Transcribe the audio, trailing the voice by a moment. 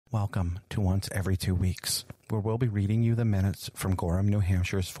Welcome to Once Every 2 Weeks, where we'll be reading you the minutes from Gorham, New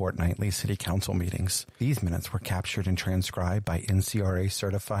Hampshire's fortnightly city council meetings. These minutes were captured and transcribed by NCRA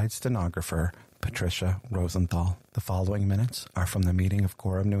certified stenographer Patricia Rosenthal. The following minutes are from the meeting of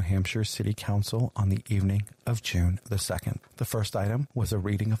Gorham, New Hampshire City Council on the evening of June the 2nd. The first item was a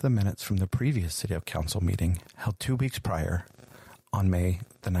reading of the minutes from the previous City Council meeting held 2 weeks prior on May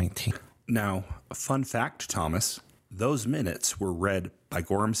the 19th. Now, a fun fact, Thomas, those minutes were read by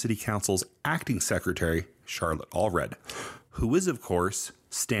Gorham City Council's acting secretary, Charlotte Allred, who is, of course,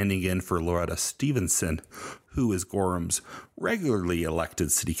 standing in for Loretta Stevenson, who is Gorham's regularly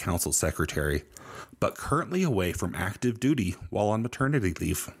elected city council secretary, but currently away from active duty while on maternity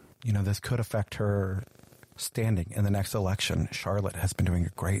leave. You know, this could affect her standing in the next election. Charlotte has been doing a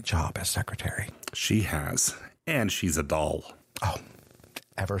great job as secretary. She has, and she's a doll. Oh,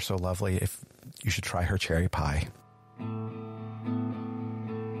 ever so lovely. If you should try her cherry pie.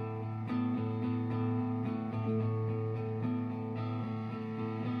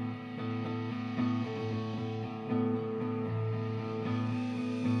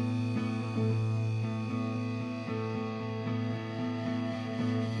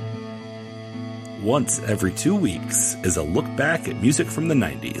 Once Every 2 Weeks is a look back at music from the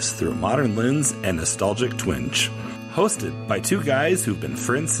 90s through a modern lens and nostalgic twinge. Hosted by two guys who've been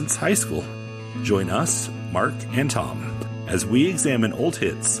friends since high school. Join us, Mark and Tom, as we examine old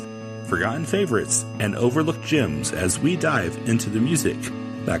hits, forgotten favorites, and overlooked gems as we dive into the music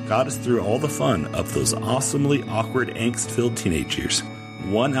that got us through all the fun of those awesomely awkward, angst-filled teenage years,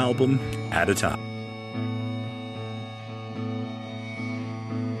 one album at a time.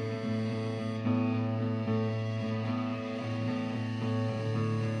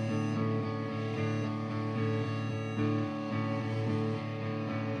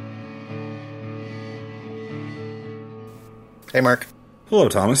 Hey, Mark. Hello,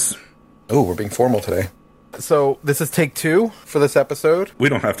 Thomas. Oh, we're being formal today. So this is take 2 for this episode. We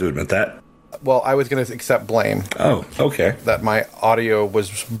don't have to admit that. Well, I was going to accept blame. Oh, okay. That my audio was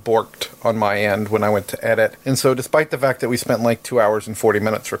borked on my end when I went to edit. And so despite the fact that we spent like 2 hours and 40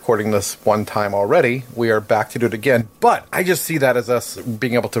 minutes recording this one time already, we are back to do it again. But I just see that as us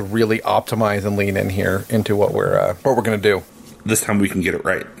being able to really optimize and lean in here into what we're going to do. This time we can get it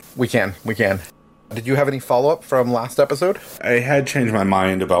right. We can. Did you have any follow-up from last episode? I had changed my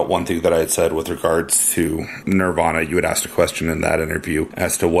mind about one thing that I had said with regards to Nirvana. You had asked a question in that interview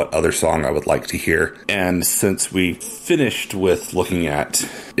as to what other song I would like to hear. And since we finished with looking at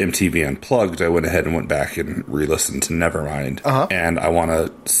MTV Unplugged, I went ahead and went back and re-listened to Nevermind. And I want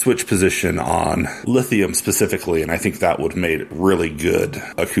to switch position on Lithium specifically, and I think that would have made a really good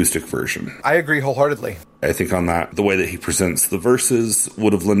acoustic version. I agree wholeheartedly. I think on that, the way that he presents the verses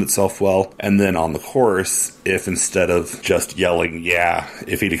would have lent itself well. And then on the chorus, if instead of just yelling, yeah,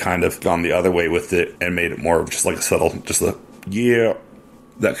 if he'd kind of gone the other way with it and made it more of just like a subtle, just a, yeah,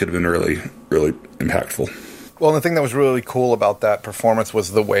 that could have been really, really impactful. Well, the thing that was really cool about that performance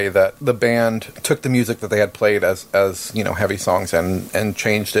was the way that the band took the music that they had played as you know, heavy songs and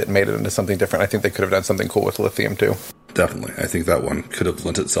changed it and made it into something different. I think they could have done something cool with Lithium, too. Definitely. I think that one could have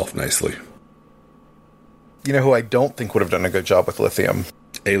lent itself nicely. You know who I don't think would have done a good job with Lithium?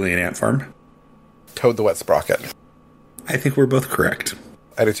 Alien Ant Farm? Toad the Wet Sprocket. I think we're both correct.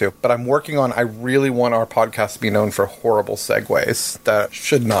 I do too. But I really want our podcast to be known for horrible segues that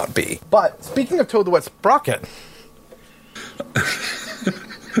should not be. But speaking of Toad the Wet Sprocket.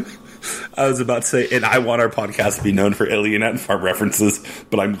 I was about to say, and I want our podcast to be known for Alien Ant Farm references,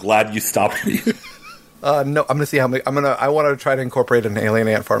 but I'm glad you stopped me. No, I'm going to see how many. I want to try to incorporate an Alien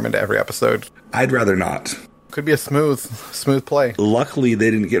Ant Farm into every episode. I'd rather not. Could be a smooth play. Luckily,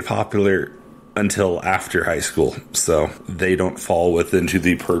 they didn't get popular until after high school, so they don't fall into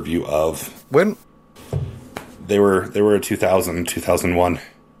the purview of... When? They were a 2001.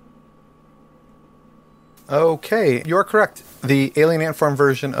 Okay, you're correct. The Alien Ant Farm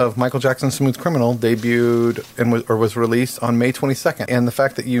version of Michael Jackson's Smooth Criminal debuted and was released on May 22nd. And the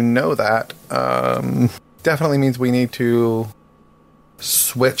fact that you know that definitely means we need to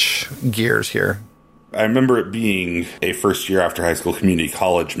switch gears here. I remember it being a first year after high school community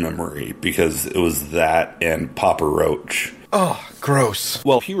college memory because it was that and Papa Roach. Oh, gross.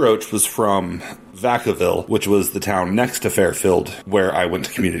 Well, P. Roach was from Vacaville, which was the town next to Fairfield where I went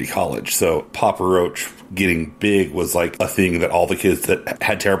to community college. So Papa Roach getting big was like a thing that all the kids that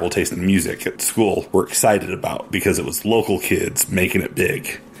had terrible taste in music at school were excited about because it was local kids making it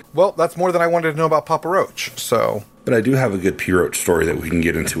big. Well, that's more than I wanted to know about Papa Roach, so... But I do have a good P. Roach story that we can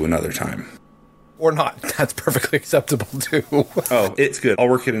get into another time. Or not. That's perfectly acceptable, too. Oh, it's good. I'll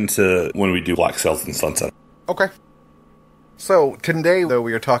work it into when we do Black Sails and Sunset. Okay. So today, though,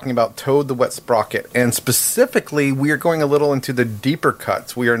 we are talking about Toad the Wet Sprocket, and specifically, we are going a little into the deeper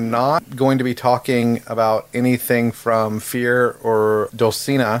cuts. We are not going to be talking about anything from Fear or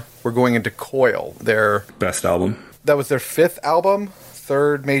Dulcina. We're going into Coil, their best album. That was their 5th album,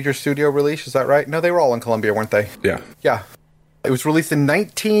 3rd major studio release. Is that right? No, they were all in Columbia, weren't they? Yeah. Yeah. It was released in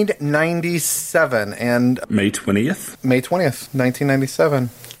 1997, and May 20th? May 20th, 1997.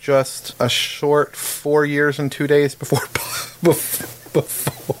 Just a short 4 years and 2 days before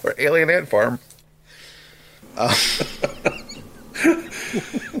Alien Ant Farm. I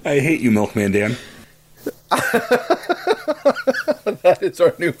hate you, Milkman Dan. That is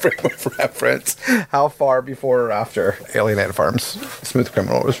our new frame of reference. How far before or after Alien Ant Farm's Smooth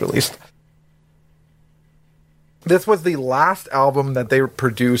Criminal was released? This was the last album that they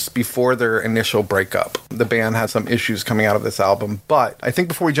produced before their initial breakup. The band had some issues coming out of this album, but I think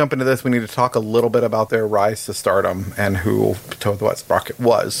before we jump into this, we need to talk a little bit about their rise to stardom and who Toad the Wet Sprocket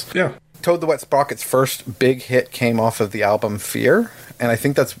was. Yeah. Toad the Wet Sprocket's first big hit came off of the album Fear, and I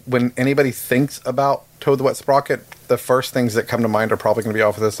think that's when anybody thinks about Toad the Wet Sprocket, the first things that come to mind are probably going to be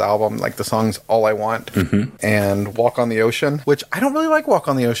off of this album, like the songs All I Want and Walk on the Ocean, which I don't really like Walk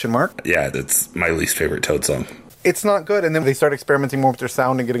on the Ocean, Mark. Yeah, that's my least favorite Toad song. It's not good, and then they start experimenting more with their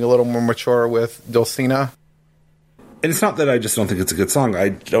sound and getting a little more mature with Dulcina. And it's not that I just don't think it's a good song. I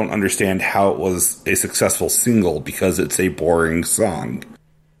don't understand how it was a successful single because it's a boring song.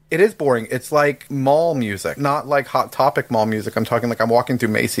 It is boring. It's like mall music, not like Hot Topic mall music. I'm talking like I'm walking through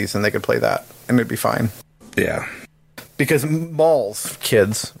Macy's and they could play that and it'd be fine. Yeah. Because malls,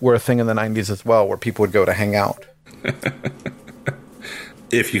 kids, were a thing in the 90s as well, where people would go to hang out.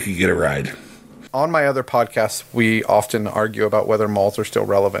 If you could get a ride. On my other podcasts, we often argue about whether malls are still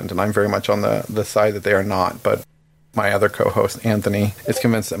relevant, and I'm very much on the side that they are not, but my other co-host, Anthony, is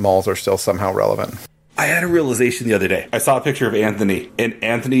convinced that malls are still somehow relevant. I had a realization the other day. I saw a picture of Anthony, and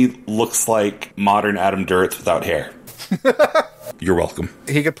Anthony looks like modern Adam Duritz without hair. You're welcome.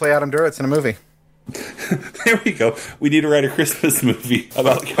 He could play Adam Duritz in a movie. There we go. We need to write a Christmas movie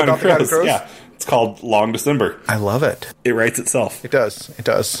about Counting Crows. Yeah. It's called Long December. I love it. It writes itself. It does. It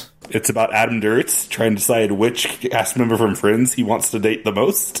does. It's about Adam Duritz trying to decide which cast member from Friends he wants to date the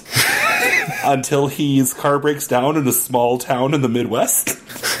most until his car breaks down in a small town in the Midwest.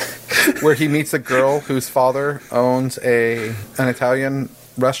 Where he meets a girl whose father owns an Italian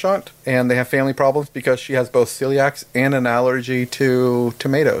restaurant, and they have family problems because she has both celiacs and an allergy to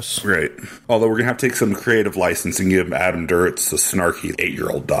tomatoes. Right. Although we're going to have to take some creative license and give Adam Duritz a snarky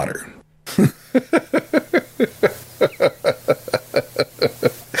 8-year-old daughter.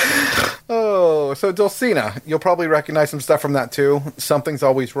 Oh, so Dulcina, you'll probably recognize some stuff from that too. Something's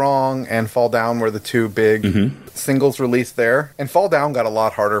Always Wrong and Fall Down were the two big singles released there. And Fall Down got a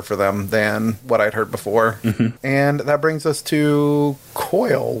lot harder for them than what I'd heard before. And that brings us to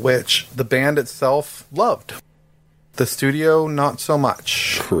Coil, which the band itself loved. The studio, not so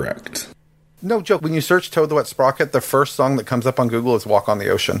much. Correct. No joke. When you search Toad the Wet Sprocket, the first song that comes up on Google is Walk on the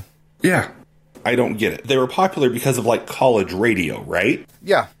Ocean. Yeah. I don't get it. They were popular because of, like, college radio, right?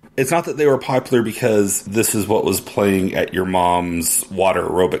 Yeah. It's not that they were popular because this is what was playing at your mom's water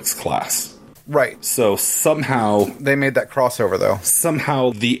aerobics class. Right. So somehow... They made that crossover, though.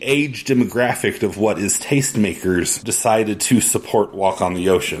 Somehow the age demographic of what is Tastemakers decided to support Walk on the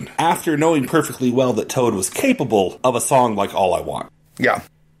Ocean, after knowing perfectly well that Toad was capable of a song like All I Want. Yeah.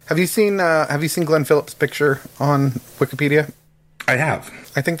 Have you seen Glenn Phillips' picture on Wikipedia? I have.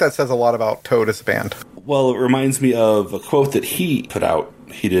 I think that says a lot about Toad as a band. Well, it reminds me of a quote that he put out.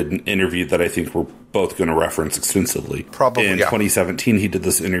 He did an interview that I think we're both going to reference extensively. Probably, in 2017, he did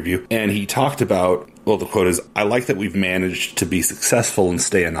this interview, and he talked about, well, the quote is, "I like that we've managed to be successful and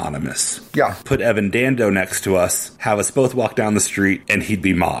stay anonymous. Yeah. Put Evan Dando next to us, have us both walk down the street, and he'd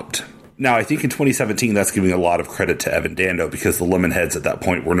be mobbed." Now, I think in 2017, that's giving a lot of credit to Evan Dando because the Lemonheads at that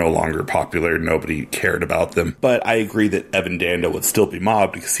point were no longer popular. Nobody cared about them. But I agree that Evan Dando would still be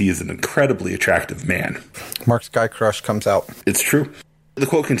mobbed because he is an incredibly attractive man. Mark's guy crush comes out. It's true. The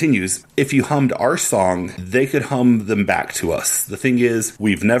quote continues, "If you hummed our song, they could hum them back to us. The thing is,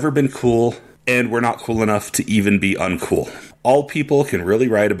 we've never been cool, and we're not cool enough to even be uncool. All people can really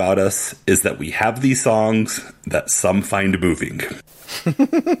write about us is that we have these songs that some find moving."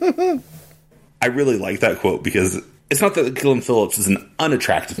 I really like that quote because it's not that Glenn Phillips is an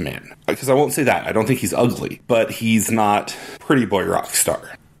unattractive man. Because I won't say that. I don't think he's ugly. But he's not pretty boy rock star.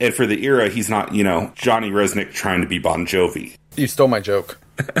 And for the era, he's not, Johnny Resnick trying to be Bon Jovi. You stole my joke.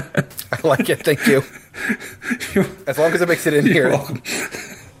 I like it. Thank you. As long as it makes it in here. Welcome.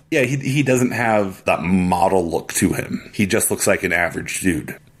 Yeah, he doesn't have that model look to him. He just looks like an average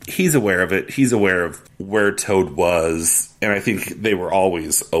dude. he's aware of it. He's aware of where Toad was, and I think they were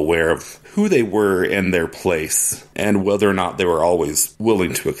always aware of who they were and their place, and whether or not they were always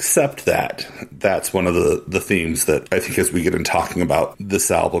willing to accept that. That's one of the themes that I think as we get into talking about this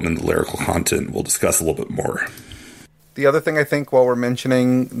album and the lyrical content, we'll discuss a little bit more. The other thing I think, while we're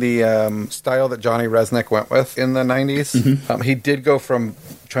mentioning the style that Johnny Resnick went with in the 90s, he did go from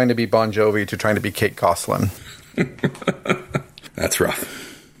trying to be Bon Jovi to trying to be Kate Gosselin. That's rough.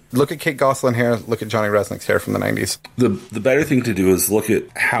 Look at Kate Gosselin hair, look at Johnny Resnick's hair from the 90s. The better thing to do is look at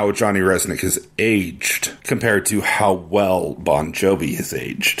how Johnny Resnick has aged compared to how well Bon Jovi has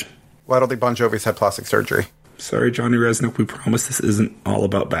aged. Well, I don't think Bon Jovi's had plastic surgery. Sorry, Johnny Resnick, we promise this isn't all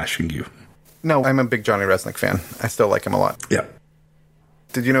about bashing you. No, I'm a big Johnny Resnick fan. I still like him a lot. Yeah.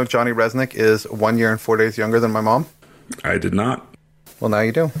 Did you know Johnny Resnick is 1 year and 4 days younger than my mom? I did not. Well, now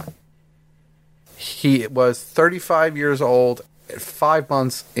you do. He was 35 years old, 5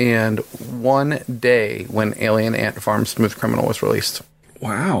 months, and 1 day when Alien Ant Farm Smooth Criminal was released.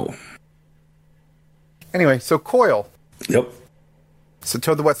 Wow. Anyway, so Coil. Yep. So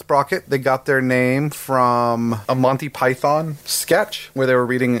Toad the Wet Sprocket, they got their name from a Monty Python sketch where they were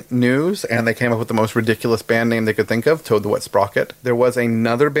reading news, and they came up with the most ridiculous band name they could think of, Toad the Wet Sprocket. There was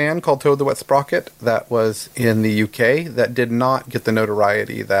another band called Toad the Wet Sprocket that was in the UK that did not get the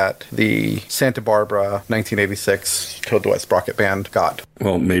notoriety that the Santa Barbara 1986 Toad the Wet Sprocket band got.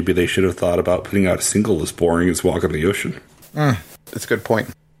 Well, maybe they should have thought about putting out a single as boring as Walk on the Ocean. That's a good point.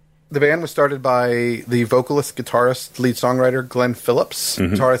 The band was started by the vocalist, guitarist, lead songwriter Glenn Phillips,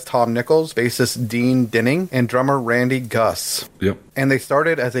 guitarist Tom Nichols, bassist Dean Dinning, and drummer Randy Gus. Yep. And they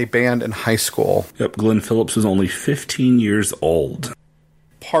started as a band in high school. Yep, Glenn Phillips was only 15 years old.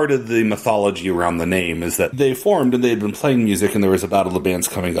 Part of the mythology around the name is that they formed and they had been playing music and there was a battle of the bands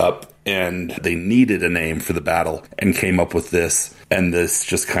coming up and they needed a name for the battle and came up with this, and this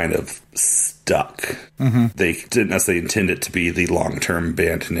just kind of stuck. They didn't necessarily intend it to be the long-term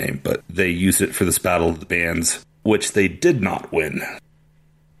band name, but they used it for this battle of the bands, which they did not win.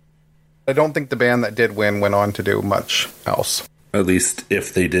 I don't think the band that did win went on to do much else. At least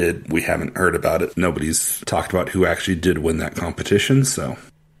if they did, we haven't heard about it. Nobody's talked about who actually did win that competition, so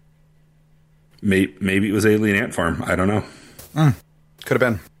maybe it was Alien Ant Farm. I don't know. Could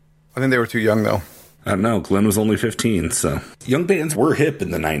have been. I think they were too young, though. I don't know. Glenn was only 15, so young bands were hip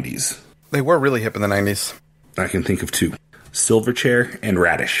in the 90s. They were really hip in the 90s. I can think of two. Silverchair and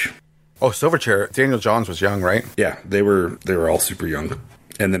Radish. Oh, Silverchair. Daniel Johns was young, right? Yeah, they were all super young.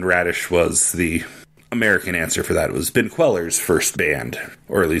 And then Radish was the American answer for that. It was Ben Queller's first band,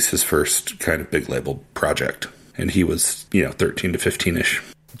 or at least his first kind of big label project. And he was, 13 to 15-ish.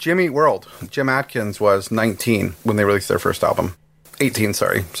 Jimmy World. Jim Atkins was 19 when they released their first album. 18,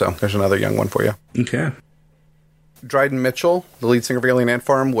 sorry. So there's another young one for you. Okay. Dryden Mitchell, the lead singer of Alien Ant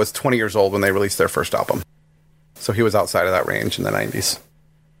Farm, was 20 years old when they released their first album. So he was outside of that range in the 90s.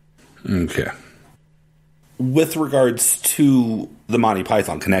 Okay. With regards to the Monty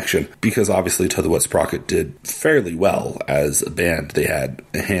Python connection, because obviously Toad the Wet Sprocket did fairly well as a band. They had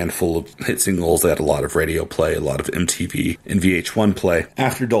a handful of hit singles, they had a lot of radio play, a lot of MTV and VH1 play.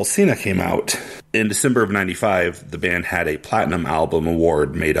 After Dulcina came out, in December of 95, the band had a Platinum Album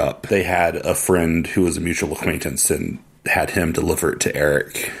Award made up. They had a friend who was a mutual acquaintance and had him deliver it to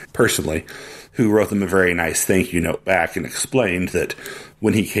Eric personally, who wrote them a very nice thank you note back and explained that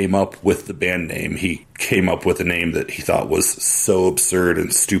when he came up with the band name, he came up with a name that he thought was so absurd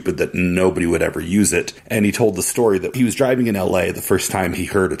and stupid that nobody would ever use it. And he told the story that he was driving in LA the first time he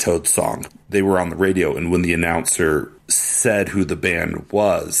heard a Toad song. They were on the radio, and when the announcer said who the band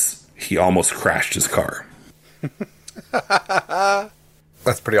was, he almost crashed his car.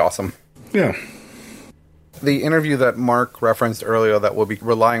 That's pretty awesome. Yeah. The interview that Mark referenced earlier that we'll be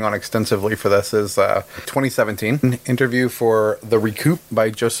relying on extensively for this is 2017. An interview for The Recoup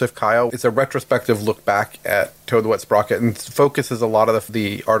by Joseph Kyle. It's a retrospective look back at Toad the Wet Sprocket and focuses a lot of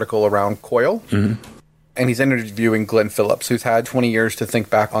the article around Coil. And he's interviewing Glenn Phillips, who's had 20 years to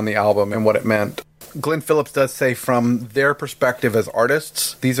think back on the album and what it meant. Glenn Phillips does say from their perspective as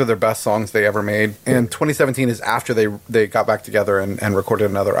artists, these are their best songs they ever made. And 2017 is after they got back together and recorded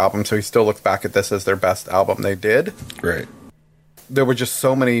another album. So he still looks back at this as their best album they did. Right. There were just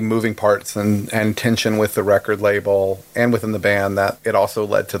so many moving parts and tension with the record label and within the band that it also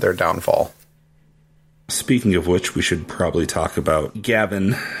led to their downfall. Speaking of which, we should probably talk about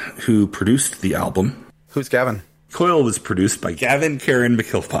Gavin, who produced the album. Who's Gavin? Coil was produced by Gavin Karen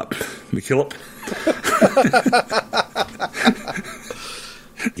McKillop.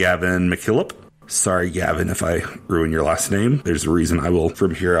 Gavin McKillop. Sorry, Gavin, if I ruin your last name. There's a reason I will,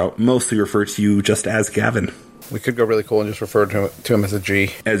 from here out, mostly refer to you just as Gavin. We could go really cool and just refer to him as a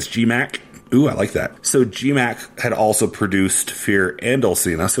G. As G-Mac? Ooh, I like that. So G-Mac had also produced Fear and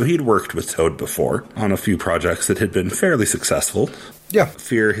Dulcina, so he'd worked with Toad before on a few projects that had been fairly successful. Yeah.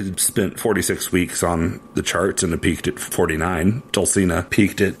 Fear had spent 46 weeks on the charts and it peaked at 49. Dulcina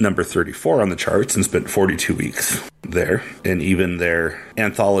peaked at number 34 on the charts and spent 42 weeks there. And even their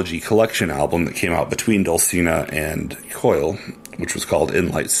anthology collection album that came out between Dulcina and Coil, which was called In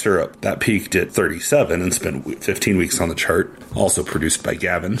Light Syrup, that peaked at 37 and spent 15 weeks on the chart, also produced by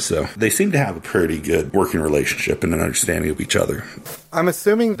Gavin. So they seem to have a pretty good working relationship and an understanding of each other. I'm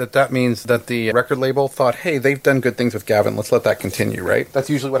assuming that means that the record label thought, hey, they've done good things with Gavin, let's let that continue, right? That's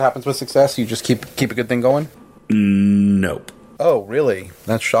usually what happens with success? You just keep a good thing going? Nope. Oh, really?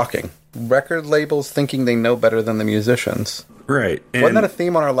 That's shocking. Record labels thinking they know better than the musicians. Right. And wasn't that a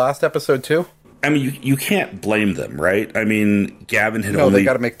theme on our last episode, too? I mean, you can't blame them, right? I mean, Gavin had they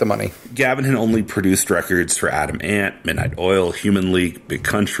got to make the money. Gavin had only produced records for Adam Ant, Midnight Oil, Human League, Big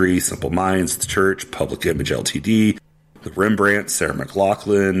Country, Simple Minds, The Church, Public Image Ltd., The Rembrandt, Sarah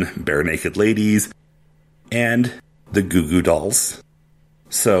McLachlan, Bare Naked Ladies, and the Goo Goo Dolls.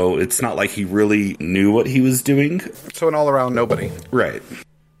 So it's not like he really knew what he was doing. So an all-around nobody. Right.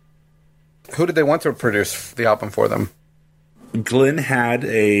 Who did they want to produce the album for them? Glenn had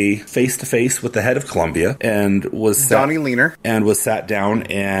a face-to-face with the head of Columbia and was Donnie Leaner, and was sat down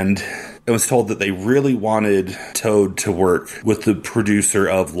and was told that they really wanted Toad to work with the producer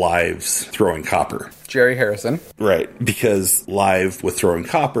of Live's Throwing Copper. Jerry Harrison. Right, because Live with Throwing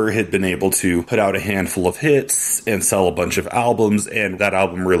Copper had been able to put out a handful of hits and sell a bunch of albums, and that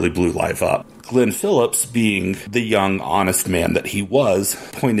album really blew Live up. Glenn Phillips, being the young, honest man that he was,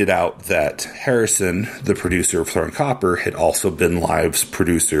 pointed out that Harrison, the producer of Throwing Copper, had also been Live's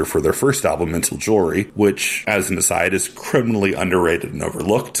producer for their first album, Mental Jewelry, which, as an aside, is criminally underrated and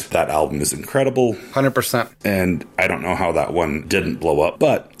overlooked. That album is incredible. 100%. And I don't know how that one didn't blow up,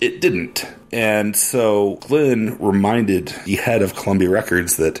 but it didn't. And so Glenn reminded the head of Columbia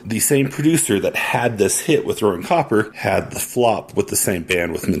Records that the same producer that had this hit with Throwing Copper had the flop with the same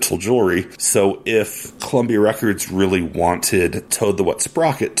band with Mental Jewelry. So if Columbia Records really wanted Toad the Wet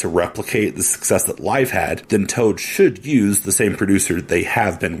Sprocket to replicate the success that Live had, then Toad should use the same producer they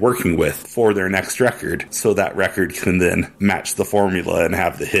have been working with for their next record, so that record can then match the formula and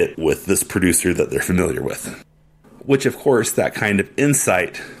have the hit with this producer that they're familiar with. Which, of course, that kind of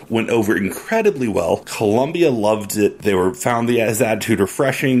insight went over incredibly well. Columbia loved it. They found his attitude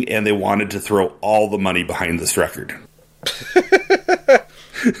refreshing, and they wanted to throw all the money behind this record.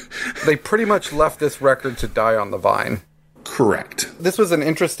 They pretty much left this record to die on the vine. Correct. This was an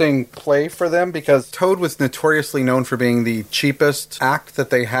interesting play for them because Toad was notoriously known for being the cheapest act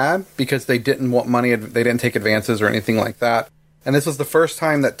that they had because they didn't want money, they didn't take advances or anything like that. And this was the first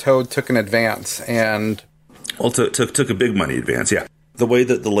time that Toad took an advance, and... Well, took a big money advance, yeah. The way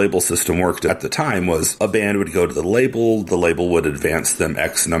that the label system worked at the time was a band would go to the label would advance them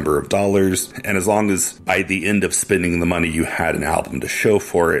X number of dollars, and as long as by the end of spending the money you had an album to show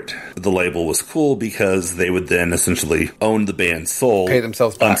for it, the label was cool because they would then essentially own the band's soul, pay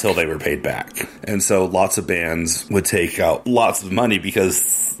themselves back until they were paid back. And so lots of bands would take out lots of money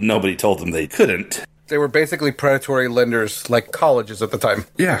because nobody told them they couldn't. They were basically predatory lenders like colleges at the time.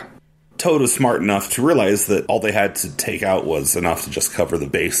 Yeah. Toad was smart enough to realize that all they had to take out was enough to just cover the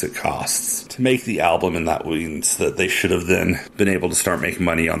basic costs to make the album, and that means that they should have then been able to start making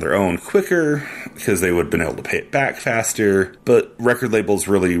money on their own quicker because they would have been able to pay it back faster. But record labels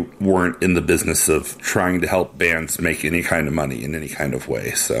really weren't in the business of trying to help bands make any kind of money in any kind of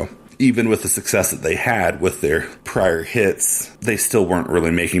way, so... Even with the success that they had with their prior hits, they still weren't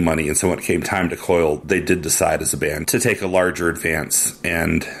really making money. And so when it came time to Coil, they did decide as a band to take a larger advance.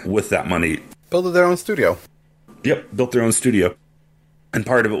 And with that money... Build their own studio. Yep, built their own studio. And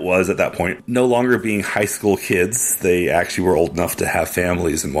part of it was, at that point, no longer being high school kids. They actually were old enough to have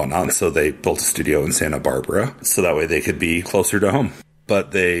families and whatnot. So they built a studio in Santa Barbara. So that way they could be closer to home.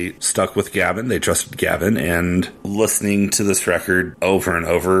 But they stuck with Gavin. They trusted Gavin. And listening to this record over and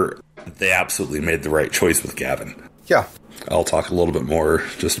over... They absolutely made the right choice with Gavin. Yeah. I'll talk a little bit more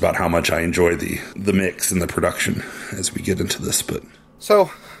just about how much I enjoy the mix and the production as we get into this. But so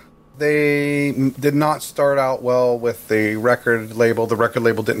they did not start out well with the record label. The record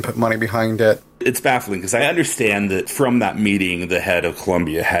label didn't put money behind it. It's baffling because I understand that from that meeting, the head of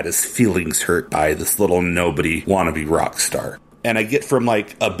Columbia had his feelings hurt by this little nobody wannabe rock star. And I get from,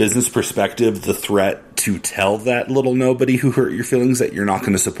 like, a business perspective, the threat to tell that little nobody who hurt your feelings that you're not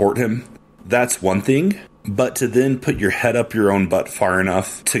going to support him. That's one thing. But to then put your head up your own butt far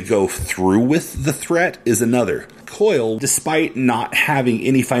enough to go through with the threat is another. Coil, despite not having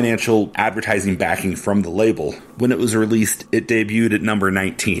any financial advertising backing from the label, when it was released, it debuted at number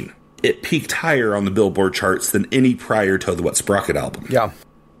 19. It peaked higher on the Billboard charts than any prior Toad the Wet Sprocket album. Yeah.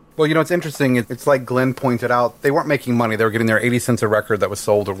 Well, it's interesting. It's like Glenn pointed out, they weren't making money. They were getting their 80 cents a record that was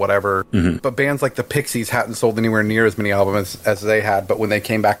sold or whatever. Mm-hmm. But bands like the Pixies hadn't sold anywhere near as many albums as they had. But when they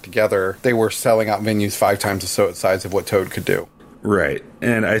came back together, they were selling out venues 5 times the size of what Toad could do. Right.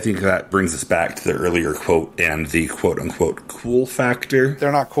 And I think that brings us back to the earlier quote and the quote-unquote cool factor.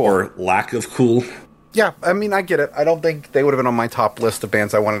 They're not cool. Or lack of cool. Yeah, I mean, I get it. I don't think they would have been on my top list of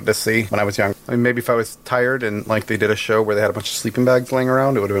bands I wanted to see when I was young. I mean, maybe if I was tired and, like, they did a show where they had a bunch of sleeping bags laying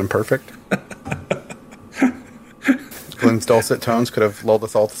around, it would have been perfect. Glenn's dulcet tones could have lulled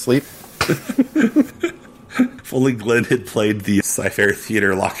us all to sleep. If only Glenn had played the Sci-Fair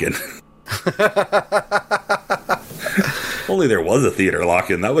Theater lock-in. If only there was a theater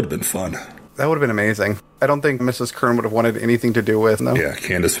lock-in, that would have been fun. That would have been amazing. I don't think Mrs. Kern would have wanted anything to do with, no? Yeah,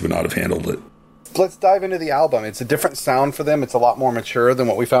 Candace would not have handled it. Let's dive into the album. It's a different sound for them. It's a lot more mature than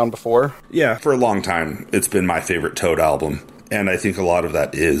what we found before. Yeah, for a long time, it's been my favorite Toad album. And I think a lot of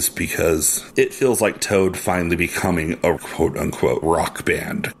that is because it feels like Toad finally becoming a quote-unquote rock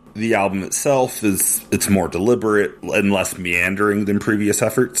band. The album itself it's more deliberate and less meandering than previous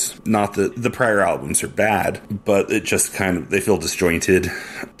efforts. Not that the prior albums are bad, but it just they feel disjointed.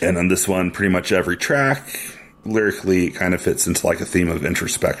 And on this one, pretty much every track, lyrically, it kind of fits into like a theme of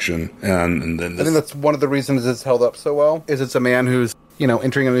introspection. And then I think that's one of the reasons it's held up so well, is it's a man who's,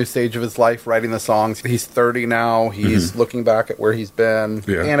 entering a new stage of his life, writing the songs. He's 30 now. He's looking back at where he's been.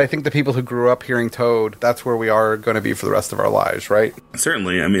 Yeah. And I think the people who grew up hearing Toad, that's where we are going to be for the rest of our lives, right?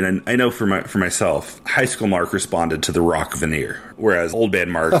 Certainly. I mean, I know for myself, high school Mark responded to the rock veneer, whereas old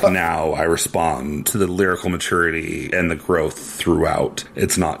band Mark, now I respond to the lyrical maturity and the growth throughout.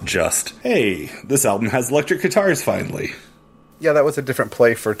 It's not just, hey, this album has electric guitars finally. Yeah, that was a different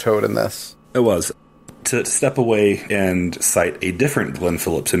play for Toad in this. It was. To step away and cite a different Glenn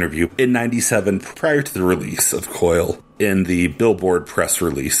Phillips interview, in 97, prior to the release of Coil, in the Billboard press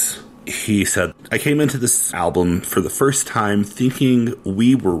release, he said, I came into this album for the first time thinking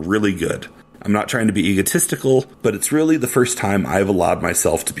we were really good. I'm not trying to be egotistical, but it's really the first time I've allowed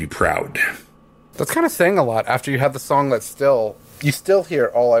myself to be proud. That's kind of saying a lot after you have the song you still hear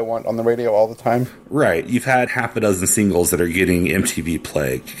All I Want on the radio all the time. Right. You've had half a dozen singles that are getting MTV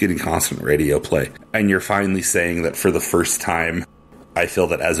play, getting constant radio play. And you're finally saying that for the first time, I feel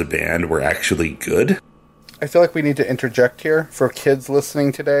that as a band, we're actually good. I feel like we need to interject here. For kids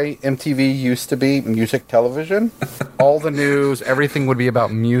listening today, MTV used to be music television. All the news, everything would be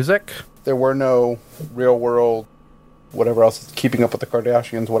about music. There were no real world, whatever else, Keeping Up with the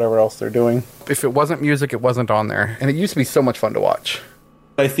Kardashians, whatever else they're doing. If it wasn't music, it wasn't on there. And it used to be so much fun to watch.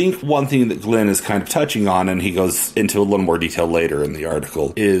 I think one thing that Glenn is kind of touching on, and he goes into a little more detail later in the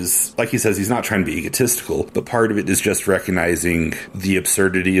article, is, like he says, he's not trying to be egotistical, but part of it is just recognizing the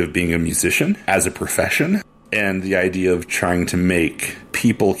absurdity of being a musician as a profession, and the idea of trying to make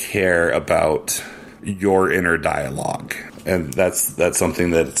people care about your inner dialogue. And that's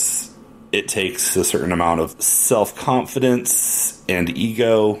something it takes a certain amount of self-confidence and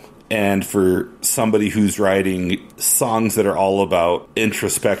ego. And for somebody who's writing songs that are all about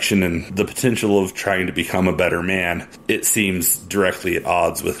introspection and the potential of trying to become a better man, it seems directly at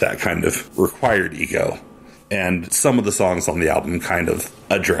odds with that kind of required ego. And some of the songs on the album kind of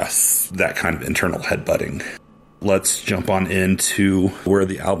address that kind of internal headbutting. Let's jump on into where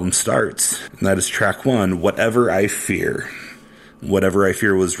the album starts. And that is track 1, Whatever I Fear. Whatever I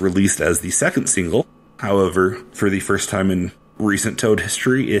Fear was released as the second single. However, for the first time in recent Toad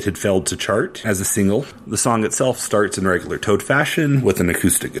history, it had failed to chart as a single. The song itself starts in regular Toad fashion with an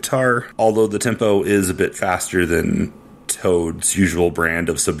acoustic guitar, although the tempo is a bit faster than Toad's usual brand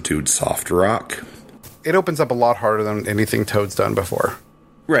of subdued soft rock. It opens up a lot harder than anything Toad's done before.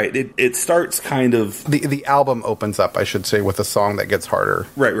 Right, it starts kind of... The album opens up, I should say, with a song that gets harder.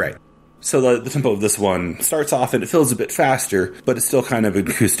 Right. So the tempo of this one starts off and it feels a bit faster, but it's still kind of an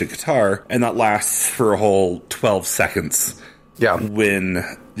acoustic guitar, and that lasts for a whole 12 seconds. Yeah. When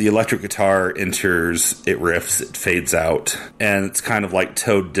the electric guitar enters, it riffs, it fades out, and it's kind of like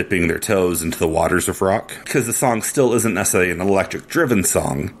Toad dipping their toes into the waters of rock. Because the song still isn't necessarily an electric-driven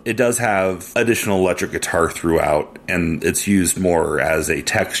song. It does have additional electric guitar throughout, and it's used more as a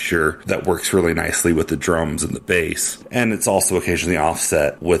texture that works really nicely with the drums and the bass. And it's also occasionally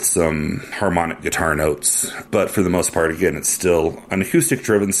offset with some harmonic guitar notes. But for the most part, again, it's still an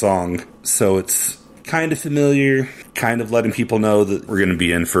acoustic-driven song, so it's kind of familiar, kind of letting people know that we're going to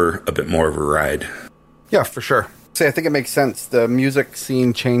be in for a bit more of a ride. Yeah, for sure. See, I think it makes sense. The music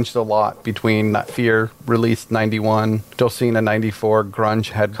scene changed a lot between Fear, released 91, Dulcina in 94,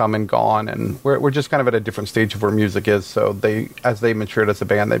 grunge had come and gone, and we're just kind of at a different stage of where music is, so as they matured as a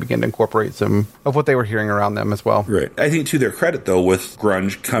band, they began to incorporate some of what they were hearing around them as well. Right. I think to their credit, though, with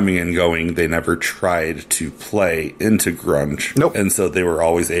grunge coming and going, they never tried to play into grunge. Nope. And so they were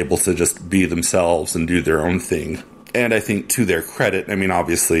always able to just be themselves and do their own thing. And I think to their credit, I mean,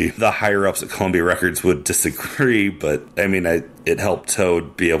 obviously, the higher-ups at Columbia Records would disagree, but, I mean, it helped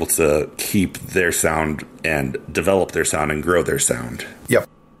Toad be able to keep their sound and develop their sound and grow their sound. Yep.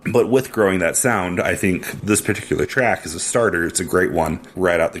 But with growing that sound, I think this particular track is a starter. It's a great one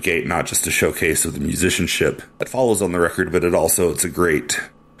right out the gate, not just a showcase of the musicianship that follows on the record, but it's a great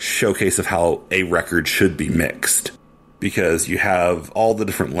showcase of how a record should be mixed. Because you have all the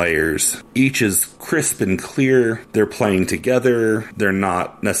different layers. Each is crisp and clear. They're playing together. They're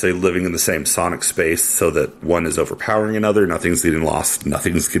not necessarily living in the same sonic space so that one is overpowering another. Nothing's getting lost.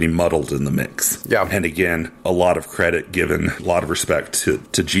 Nothing's getting muddled in the mix. Yeah. And again, a lot of credit given, a lot of respect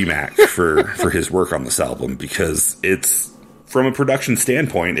to G-Mac for his work on this album, because it's, from a production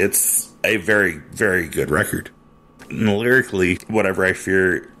standpoint, it's a very, very good record. And lyrically, Whatever I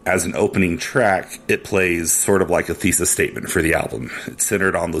Fear, as an opening track, it plays sort of like a thesis statement for the album. It's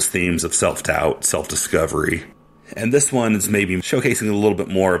centered on those themes of self-doubt, self-discovery. And this one is maybe showcasing a little bit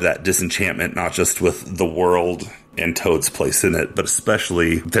more of that disenchantment, not just with the world and Toad's place in it, but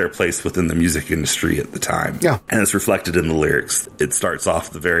especially their place within the music industry at the time. Yeah. And it's reflected in the lyrics. It starts off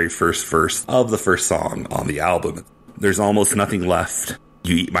the very first verse of the first song on the album. There's almost nothing left.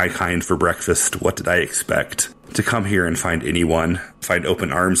 You eat my kind for breakfast. What did I expect? To come here and find anyone, find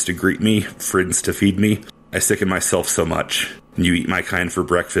open arms to greet me, friends to feed me. I sicken myself so much. You eat my kind for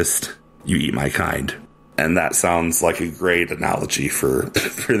breakfast. You eat my kind. And that sounds like a great analogy for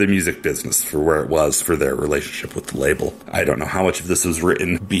the music business, for where it was, for their relationship with the label. I don't know how much of this was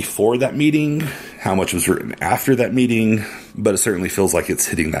written before that meeting, how much was written after that meeting, but it certainly feels like it's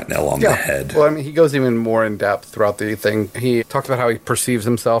hitting that nail on the head. Well, I mean, he goes even more in depth throughout the thing. He talks about how he perceives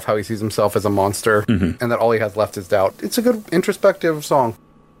himself, how he sees himself as a monster, and that all he has left is doubt. It's a good introspective song.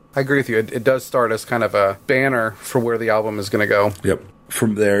 I agree with you. It does start as kind of a banner for where the album is going to go. Yep.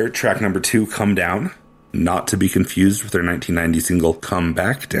 From there, track number 2, Come Down. Not to be confused with their 1990 single, Come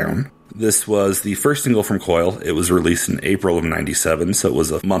Back Down. This was the first single from Coil. It was released in April of 97, so it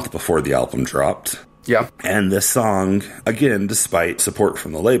was a month before the album dropped. Yeah. And this song, again, despite support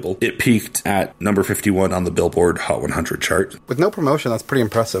from the label, it peaked at number 51 on the Billboard Hot 100 chart. With no promotion, that's pretty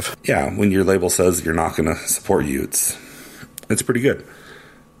impressive. Yeah, when your label says you're not going to support you, it's pretty good.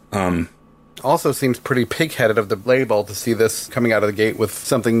 Also seems pretty pig-headed of the label to see this coming out of the gate with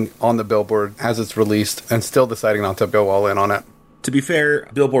something on the Billboard as it's released and still deciding not to go all in on it. To be fair,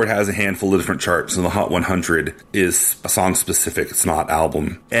 Billboard has a handful of different charts, and the Hot 100 is song-specific. It's not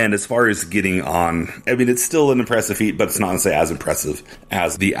album. And as far as getting on, I mean, it's still an impressive feat, but it's not, say, as impressive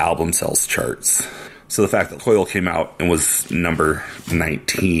as the album sales charts. So the fact that Coil came out and was number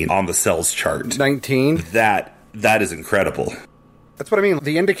 19 on the sales chart. 19? That is incredible. That's what I mean.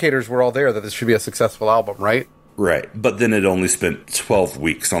 The indicators were all there that this should be a successful album, right? Right. But then it only spent 12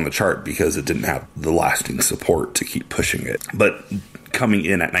 weeks on the chart because it didn't have the lasting support to keep pushing it. But coming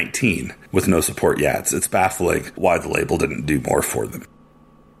in at 19 with no support, it's baffling why the label didn't do more for them.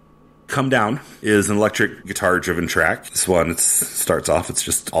 Come Down is an electric guitar-driven track. This one, starts off, it's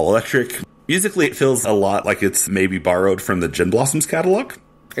just all electric. Musically, it feels a lot like it's maybe borrowed from the Gin Blossoms catalog.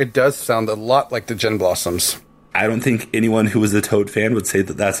 It does sound a lot like the Gin Blossoms. I don't think anyone who is a Toad fan would say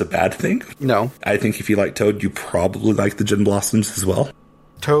that that's a bad thing. No. I think if you like Toad, you probably like the Gin Blossoms as well.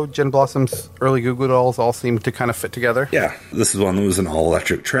 Toad, Gin Blossoms, early Goo Goo Dolls all seem to kind of fit together. Yeah, this is one that was an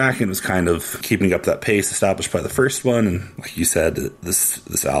all-electric track and was kind of keeping up that pace established by the first one. And like you said,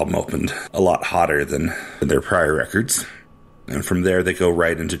 this album opened a lot hotter than their prior records. And from there, they go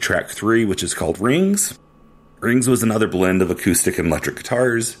right into track 3, which is called Rings. Rings was another blend of acoustic and electric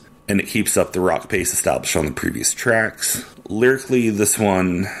guitars, and it keeps up the rock pace established on the previous tracks. Lyrically, this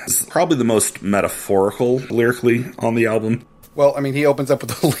one is probably the most metaphorical lyrically on the album. Well, I mean, he opens up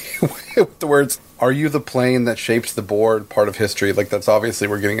with with the words, "Are you the plane that shapes the board, part of history?" Like, that's obviously,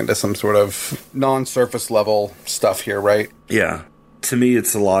 we're getting into some sort of non-surface level stuff here, right? Yeah. To me,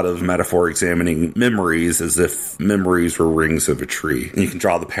 it's a lot of metaphor examining memories as if memories were rings of a tree. And you can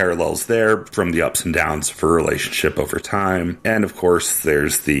draw the parallels there from the ups and downs of a relationship over time. And of course,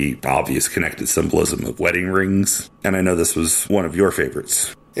 there's the obvious connected symbolism of wedding rings. And I know this was one of your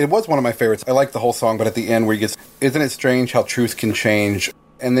favorites. It was one of my favorites. I like the whole song, but at the end where he gets, "Isn't it strange how truth can change?"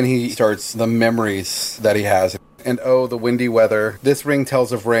 And then he starts the memories that he has. And oh, the windy weather. This ring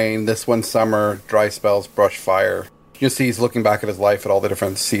tells of rain. This one summer, dry spells, brush fire. You see he's looking back at his life at all the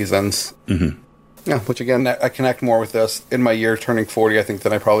different seasons. Mm-hmm. Yeah, which again, I connect more with this in my year turning 40, I think,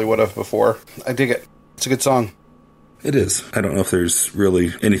 than I probably would have before. I dig it. It's a good song. It is. I don't know if there's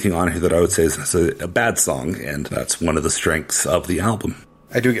really anything on here that I would say is a bad song, and that's one of the strengths of the album.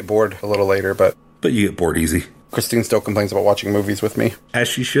 I do get bored a little later, but... But you get bored easy. Christine still complains about watching movies with me. As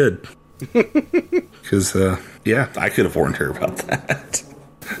she should. Because, yeah, I could have warned her about that.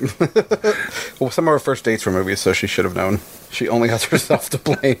 Well, some of our first dates were movies, so she should have known. She only has herself to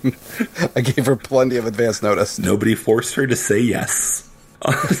blame. I gave her plenty of advance notice. Nobody forced her to say yes.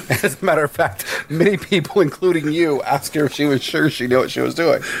 As a matter of fact, many people, including you, asked her if she was sure she knew what she was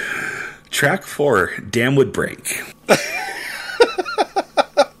doing. Track 4, Dam Would Break.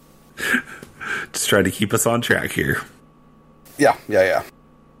 Just trying to keep us on track here. Yeah.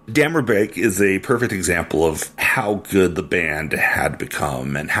 Dam Would Break is a perfect example of how good the band had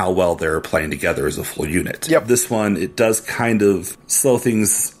become and how well they were playing together as a full unit. Yep. This one, it does kind of slow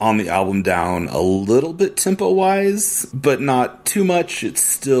things on the album down a little bit tempo-wise, but not too much. It's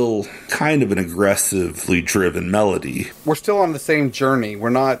still kind of an aggressively driven melody. We're still on the same journey. We're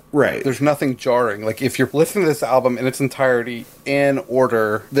not... Right. There's nothing jarring. Like, if you're listening to this album in its entirety in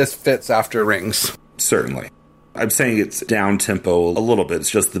order, this fits after Rings. Certainly. I'm saying it's down-tempo a little bit. It's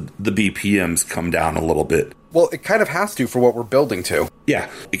just the BPMs come down a little bit. Well, it kind of has to for what we're building to. Yeah,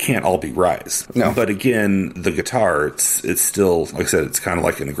 it can't all be rise. No. But again, the guitar, it's still, like I said, it's kind of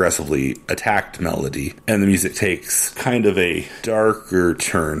like an aggressively attacked melody. And the music takes kind of a darker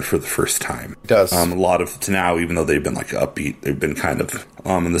turn for the first time. It does. A lot of, to now, even though they've been like upbeat, they've been kind of,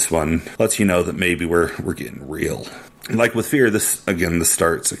 and this one lets you know that maybe we're getting real. Like with Fear, this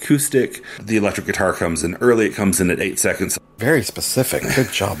starts acoustic. The electric guitar comes in early. It comes in at 8 seconds. Very specific.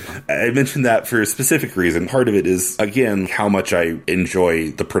 Good job. I mentioned that for a specific reason. Part of it is, again, how much I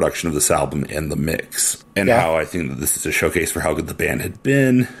enjoy the production of this album and the mix. And how I think that this is a showcase for how good the band had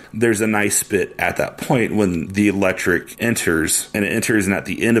been. There's a nice bit at that point when the electric enters, and it enters, and at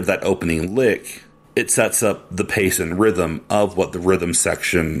the end of that opening lick, it sets up the pace and rhythm of what the rhythm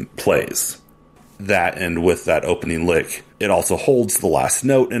section plays. That, and with that opening lick, it also holds the last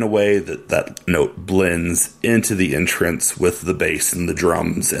note in a way that note blends into the entrance with the bass and the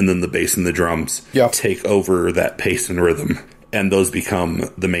drums, and then the bass and the drums take over that pace and rhythm, and those become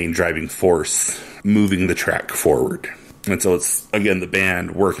the main driving force moving the track forward. And so it's, again, the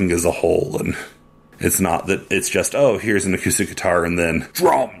band working as a whole, and it's not that it's just, oh, here's an acoustic guitar and then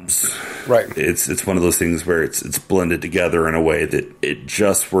drums. Right. It's one of those things where it's blended together in a way that it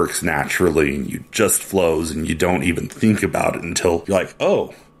just works naturally, and you just flows, and you don't even think about it until you're like,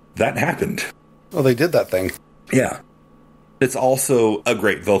 oh, that happened. Oh, they did that thing. Yeah. It's also a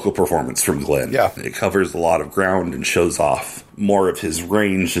great vocal performance from Glenn. Yeah. It covers a lot of ground and shows off more of his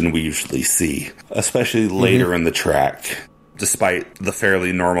range than we usually see, especially later in the track. Despite the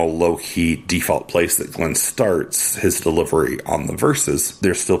fairly normal low-key default place that Glenn starts his delivery on the verses,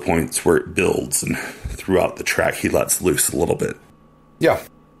 there's still points where it builds, and throughout the track he lets loose a little bit. Yeah.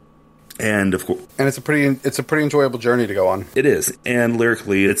 And of course, and it's a pretty enjoyable journey to go on. It is. And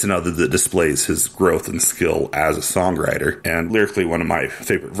lyrically, it's another that displays his growth and skill as a songwriter. And lyrically, one of my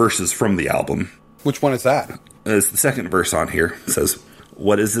favorite verses from the album. Which one is that? It's the second verse on here. It says,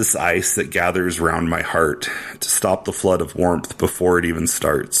 "What is this ice that gathers round my heart to stop the flood of warmth before it even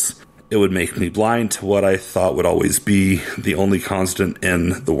starts? It would make me blind to what I thought would always be the only constant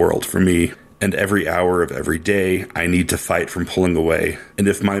in the world for me. And every hour of every day, I need to fight from pulling away. And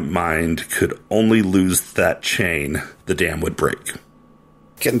if my mind could only lose that chain, the dam would break."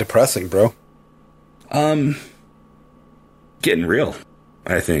 Getting depressing, bro. Getting real,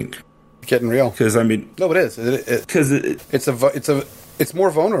 I think. Getting real. Because, I mean... No, it is. Because it's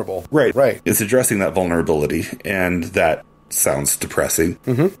more vulnerable. Right. It's addressing that vulnerability, and that sounds depressing.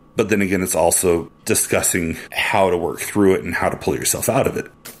 Mm-hmm. But then again, it's also discussing how to work through it and how to pull yourself out of it.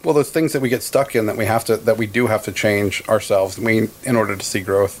 Well, those things that we get stuck in that we do have to change ourselves in order to see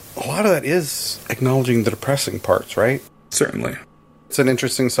growth. A lot of that is acknowledging the depressing parts, right? Certainly. It's an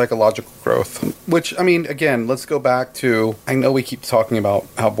interesting psychological growth. Which, I mean, again, let's go back to, I know we keep talking about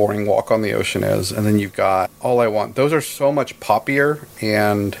how boring Walk on the Ocean is, and then you've got All I Want. Those are so much poppier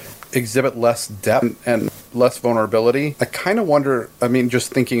and exhibit less depth and less vulnerability. I kind of wonder, I mean,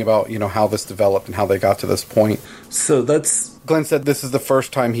 just thinking about, how this developed and how they got to this point. So that's... Glenn said this is the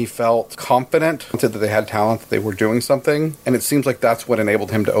first time he felt confident, said that they had talent, that they were doing something, and it seems like that's what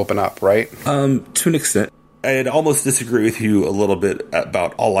enabled him to open up, right? To an extent. I'd almost disagree with you a little bit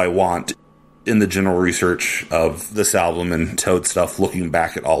about All I Want. in the general research of this album and Toad stuff, looking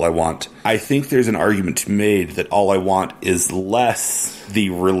back at All I Want, I think there's an argument to be made that All I Want is less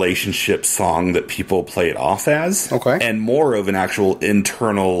the relationship song that people play it off as, and more of an actual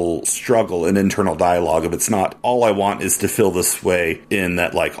internal struggle and internal dialogue of it's not all I want is to feel this way, in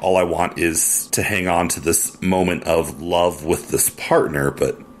that like all I want is to hang on to this moment of love with this partner,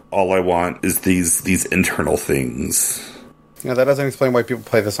 but all I want is these internal things. Yeah, that doesn't explain why people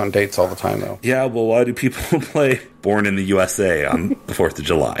play this on dates all the time, though. Yeah, well, why do people play Born in the USA on the 4th of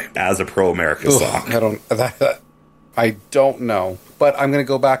July as a pro-America song? I don't know. But I'm going to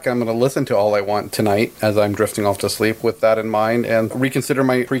go back and I'm going to listen to All I Want tonight as I'm drifting off to sleep with that in mind and reconsider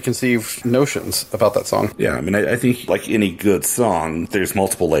my preconceived notions about that song. Yeah, I mean, I think like any good song, there's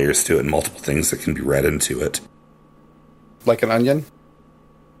multiple layers to it and multiple things that can be read into it. Like an onion?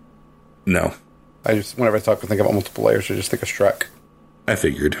 No. Whenever I think about multiple layers, I just think of Shrek. I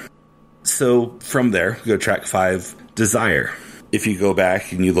figured. So, from there, we go to track 5, Desire. If you go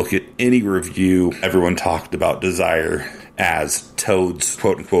back and you look at any review, everyone talked about Desire as Toad's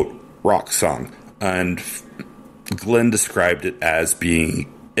quote-unquote rock song. And Glenn described it as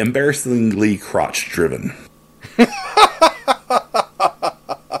being embarrassingly crotch-driven.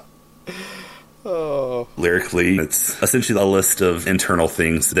 Lyrically, it's essentially a list of internal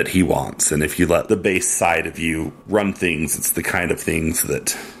things that he wants. And if you let the bass side of you run things, it's the kind of things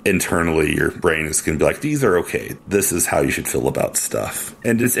that internally your brain is going to be like, these are okay. This is how you should feel about stuff.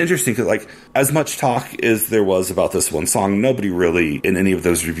 And it's interesting because, like, as much talk as there was about this one song, nobody really in any of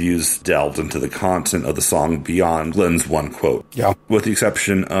those reviews delved into the content of the song beyond Glenn's one quote. Yeah. With the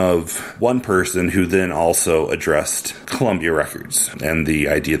exception of one person who then also addressed Columbia Records and the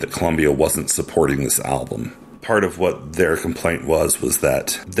idea that Columbia wasn't supporting this album. Part of what their complaint was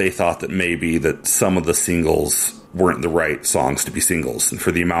that they thought that maybe that some of the singles weren't the right songs to be singles. And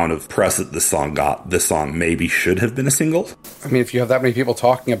for the amount of press that this song got, this song maybe should have been a single. I mean, if you have that many people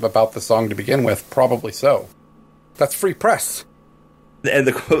talking about the song to begin with, probably so. That's free press. And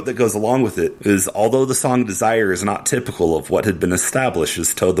the quote that goes along with it is, although the song Desire is not typical of what had been established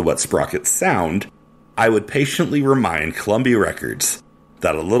as Toad the Wet Sprocket's sound, I would patiently remind Columbia Records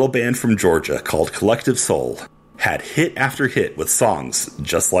that a little band from Georgia called Collective Soul had hit after hit with songs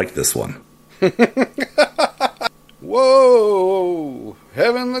just like this one. Whoa!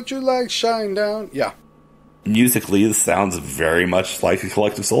 Heaven let your light shine down. Yeah. Musically, this sounds very much like a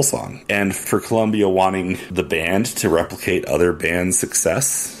Collective Soul song. And for Columbia wanting the band to replicate other bands'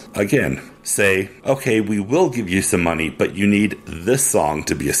 success, again, say, okay, we will give you some money, but you need this song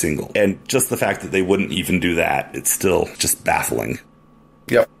to be a single. And just the fact that they wouldn't even do that, it's still just baffling.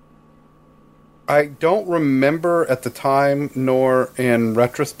 Yep. I don't remember at the time, nor in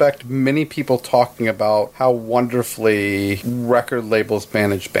retrospect, many people talking about how wonderfully record labels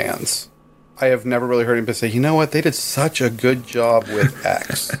manage bands. I have never really heard anybody say, you know what, they did such a good job with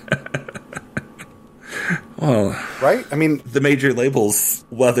X. Well, right? I mean, the major labels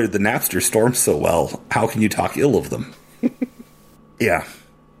weathered the Napster storm so well. How can you talk ill of them? Yeah.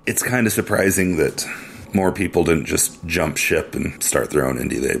 It's kind of surprising that more people didn't just jump ship and start their own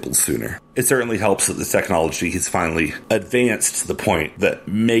indie labels sooner. It certainly helps that the technology has finally advanced to the point that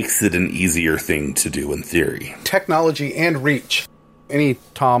makes it an easier thing to do in theory. Technology and reach. Any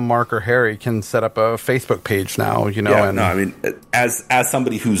Tom, Mark, or Harry can set up a Facebook page now, you know. Yeah, and no, I mean, as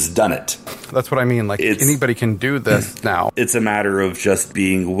somebody who's done it. That's what I mean. Like, anybody can do this now. It's a matter of just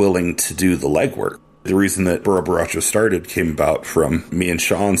being willing to do the legwork. The reason that Burro Borracho started came about from me and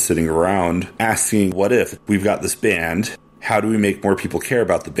Sean sitting around asking, what if we've got this band? How do we make more people care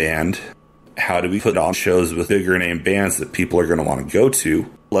about the band? How do we put on shows with bigger name bands that people are going to want to go to?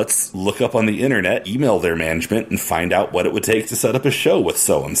 Let's look up on the internet, email their management, and find out what it would take to set up a show with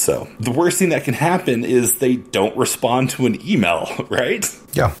so-and-so. The worst thing that can happen is they don't respond to an email, right?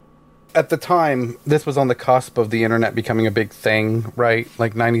 Yeah. At the time, this was on the cusp of the internet becoming a big thing, right?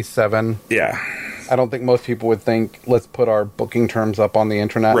 Like 97. Yeah. I don't think most people would think, let's put our booking terms up on the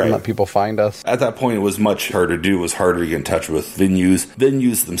internet and let people find us. At that point, it was much harder to do. It was harder to get in touch with venues.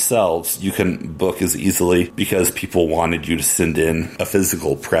 Venues themselves, you couldn't book as easily because people wanted you to send in a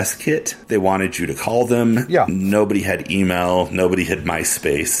physical press kit. They wanted you to call them. Yeah. Nobody had email. Nobody had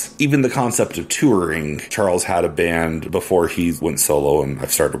MySpace. Even the concept of touring. Charles had a band before he went solo, and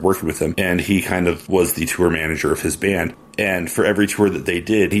I've started working with him, and he kind of was the tour manager of his band. And for every tour that they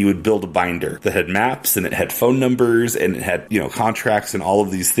did, he would build a binder that had maps and it had phone numbers and it had, contracts and all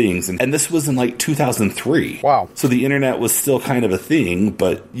of these things. And this was in like 2003. Wow. So the internet was still kind of a thing,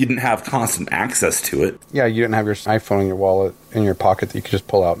 but you didn't have constant access to it. Yeah, you didn't have your iPhone in your wallet in your pocket that you could just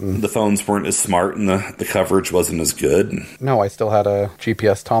pull out. And the phones weren't as smart and the coverage wasn't as good. No, I still had a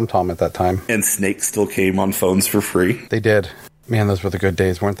GPS TomTom at that time. And Snake still came on phones for free. They did. Man, those were the good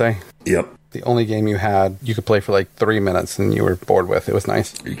days, weren't they? Yep. The only game you had, you could play for like 3 minutes and you were bored with. It was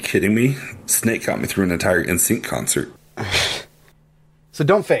nice. Are you kidding me? Snake got me through an entire NSYNC concert. So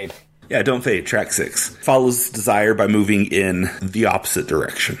Don't Fade. Yeah, Don't Fade, track 6. Follows Desire by moving in the opposite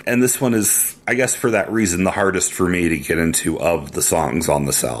direction. And this one is, I guess for that reason, the hardest for me to get into of the songs on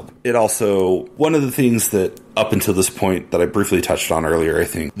this album. It also, one of the things that up until this point that I briefly touched on earlier, I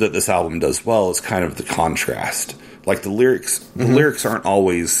think, that this album does well is kind of the contrast. Like the lyrics aren't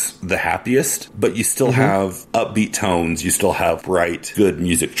always the happiest, but you still have upbeat tones, you still have bright, good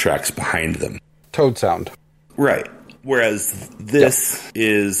music tracks behind them. Toad sound. Right. Whereas this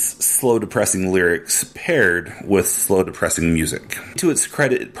is slow, depressing lyrics paired with slow, depressing music. To its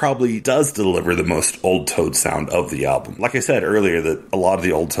credit, it probably does deliver the most Old Toad sound of the album. Like I said earlier, that a lot of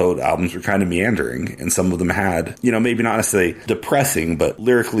the Old Toad albums were kind of meandering, and some of them had, maybe not necessarily depressing, but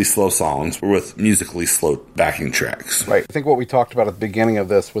lyrically slow songs with musically slow backing tracks. Right. I think what we talked about at the beginning of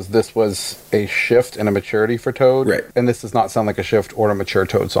this was a shift and a maturity for Toad. Right. And this does not sound like a shift or a mature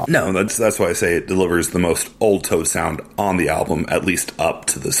Toad song. No, that's why I say it delivers the most Old Toad sound on the album, at least up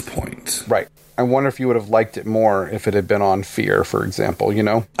to this point. Right. I wonder if you would have liked it more if it had been on Fear, for example, I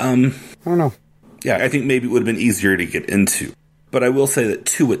don't know. Yeah, I think maybe it would have been easier to get into. But I will say that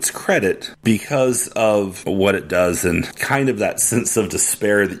to its credit, because of what it does and kind of that sense of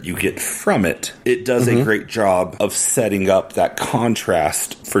despair that you get from it, it does a great job of setting up that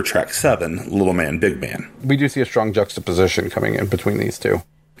contrast for track 7, Little Man, Big Man. We do see a strong juxtaposition coming in between these two.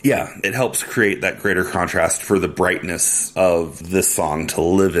 Yeah, it helps create that greater contrast for the brightness of this song to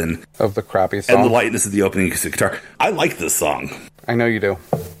live in. Of the crappy song. And the lightness of the opening acoustic guitar. I like this song. I know you do.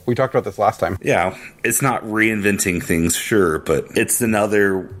 We talked about this last time. Yeah, it's not reinventing things, sure, but it's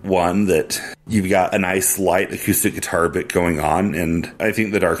another one that you've got a nice light acoustic guitar bit going on, and I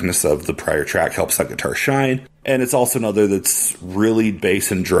think the darkness of the prior track helps that guitar shine. And it's also another that's really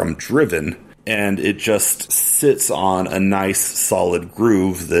bass and drum driven. And it just sits on a nice, solid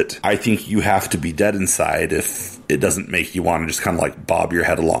groove that I think you have to be dead inside if it doesn't make you want to just kind of like bob your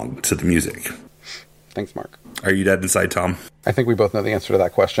head along to the music. Thanks, Mark. Are you dead inside, Tom? I think we both know the answer to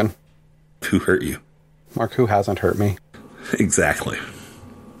that question. Who hurt you? Mark, who hasn't hurt me? Exactly.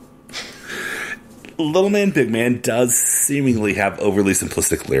 Little Man, Big Man does seemingly have overly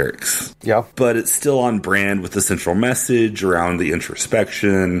simplistic lyrics. Yeah. But it's still on brand with the central message around the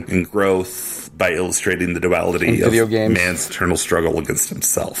introspection and growth by illustrating the duality of man's eternal struggle against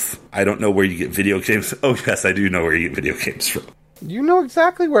himself. I don't know where you get video games. Oh, yes, I do know where you get video games from. You know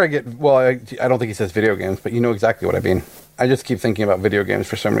exactly where I get... Well, I don't think he says video games, but you know exactly what I mean. I just keep thinking about video games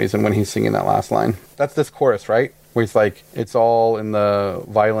for some reason when he's singing that last line. That's this chorus, right? Where he's like, it's all in the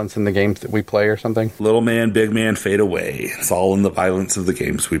violence in the games that we play or something. Little man, big man, fade away. It's all in the violence of the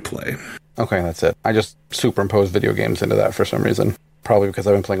games we play. Okay, that's it. I just superimposed video games into that for some reason. Probably because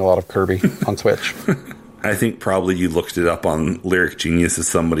I've been playing a lot of Kirby on Switch. I think probably you looked it up on Lyric Genius as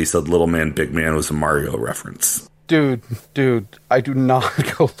somebody said Little Man, Big Man was a Mario reference. Dude, I do not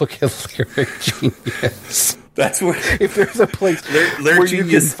go look at Lyric Genius. That's where... If there's a place Lyric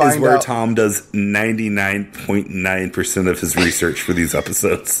Genius is where Tom does 99.9% of his research for these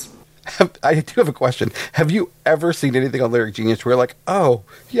episodes. I do have a question. Have you ever seen anything on Lyric Genius where you're like, oh,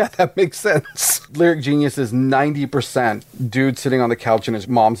 yeah, that makes sense? Lyric Genius is 90% dude sitting on the couch in his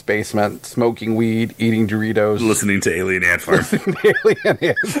mom's basement, smoking weed, eating Doritos. Listening to Alien Ant Farm. Listening to Alien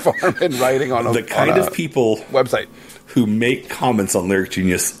Ant Farm and writing on a the kind of people website who make comments on Lyric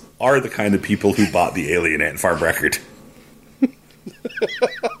Genius are the kind of people who bought the Alien Ant Farm record.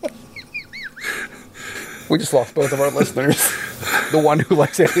 We just lost both of our listeners. The one who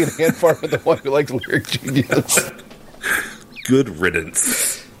likes Alien Ant Farm and the one who likes Lyric Genius. Good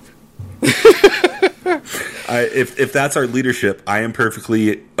riddance. If that's our leadership, I am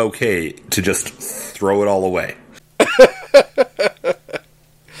perfectly okay to just throw it all away.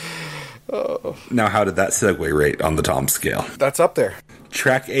 Oh. Now, how did that segue rate on the Tom scale? That's up there.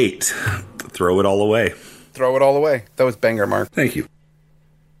 Track 8, Throw It All Away. Throw It All Away. That was banger, Mark. Thank you.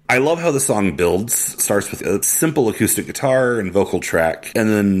 I love how the song builds. Starts with a simple acoustic guitar and vocal track, and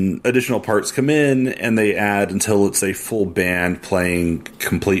then additional parts come in, and they add until it's a full band playing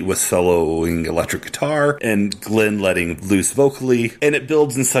complete with soloing electric guitar, and Glenn letting loose vocally, and it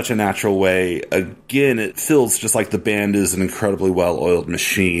builds in such a natural way. Again, it feels just like the band is an incredibly well-oiled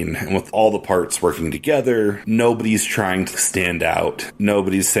machine, and with all the parts working together, nobody's trying to stand out.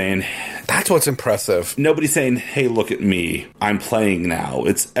 Nobody's saying... That's what's impressive. Nobody's saying, hey, look at me, I'm playing now.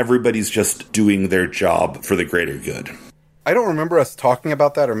 It's everybody's just doing their job for the greater good. I don't remember us talking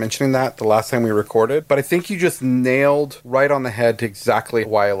about that or mentioning that the last time we recorded, but I think you just nailed right on the head to exactly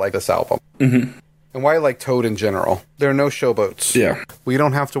why I like this album. Mm-hmm. And why I like Toad in general. There are no showboats. Yeah. We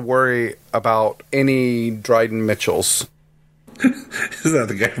don't have to worry about any Dryden Mitchells. Is that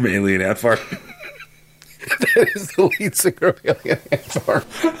the guy from Alien Ant Farm? That is the lead singer of Alien Ant Farm.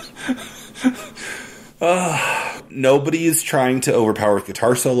 Nobody's trying to overpower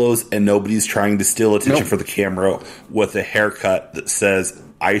guitar solos, and nobody's trying to steal attention for the camera with a haircut that says,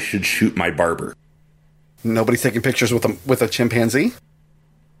 I should shoot my barber. Nobody's taking pictures with a chimpanzee?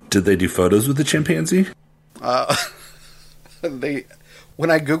 Did they do photos with the chimpanzee? When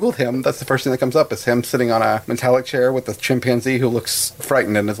I Googled him, that's the first thing that comes up, is him sitting on a metallic chair with a chimpanzee who looks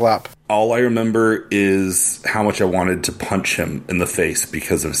frightened in his lap. All I remember is how much I wanted to punch him in the face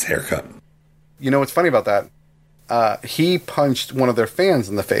because of his haircut. You know what's funny about that? He punched one of their fans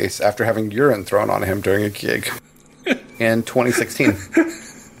in the face after having urine thrown on him during a gig in 2016.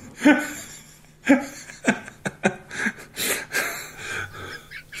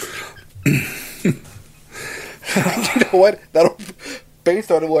 You know what? That'll, based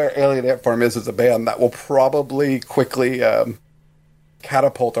on where Alien Ant Farm is as a band, that will probably quickly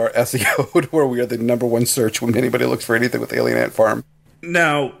catapult our SEO to where we are the number one search when anybody looks for anything with Alien Ant Farm.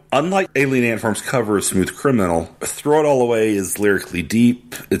 Now, unlike Alien Ant Farm's cover of Smooth Criminal, Throw It All Away is lyrically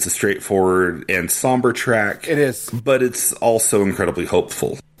deep. It's a straightforward and somber track. It is. But it's also incredibly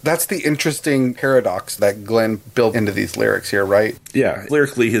hopeful. That's the interesting paradox that Glenn built into these lyrics here, right? Yeah.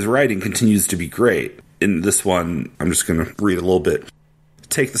 Lyrically, his writing continues to be great. In this one, I'm just going to read a little bit.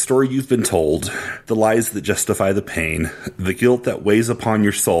 Take the story you've been told, the lies that justify the pain, the guilt that weighs upon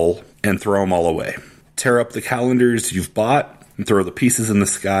your soul, and throw them all away. Tear up the calendars you've bought, and throw the pieces in the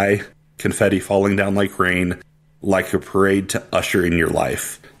sky, confetti falling down like rain, like a parade to usher in your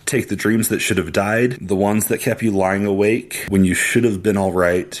life. Take the dreams that should have died, the ones that kept you lying awake when you should have been all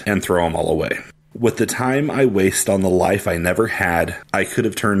right, and throw them all away. With the time I waste on the life I never had, I could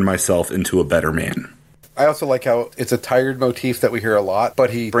have turned myself into a better man. I also like how it's a tired motif that we hear a lot, but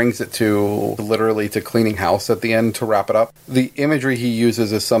he brings it to literally to cleaning house at the end to wrap it up. The imagery he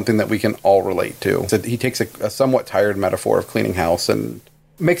uses is something that we can all relate to. So he takes a somewhat tired metaphor of cleaning house and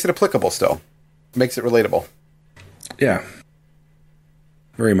makes it applicable still. Makes it relatable. Yeah.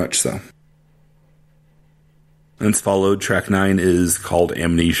 Very much so. And it's followed, track 9 is called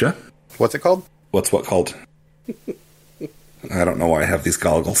Amnesia. What's it called? What's what called? I don't know why I have these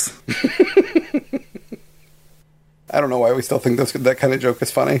goggles. I don't know why we still think that kind of joke is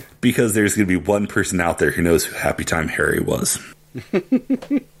funny. Because there's going to be one person out there who knows who Happy Time Harry was.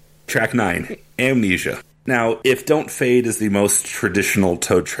 Track 9, Amnesia. Now, if Don't Fade is the most traditional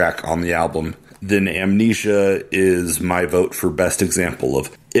Toad track on the album, then Amnesia is my vote for best example of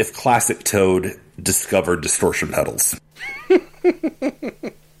if classic Toad discovered distortion pedals.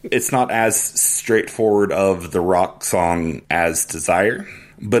 It's not as straightforward of the rock song as Desire,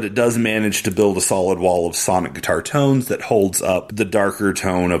 but it does manage to build a solid wall of sonic guitar tones that holds up the darker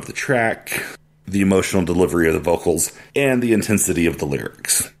tone of the track, the emotional delivery of the vocals, and the intensity of the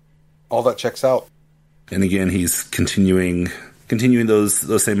lyrics. All that checks out. And again, he's continuing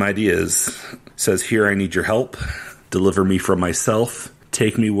those same ideas. Says, here I need your help, deliver me from myself,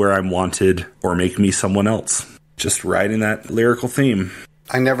 take me where I'm wanted, or make me someone else. Just riding that lyrical theme.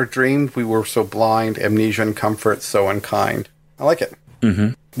 I never dreamed we were so blind, amnesia and comfort so unkind. I like it.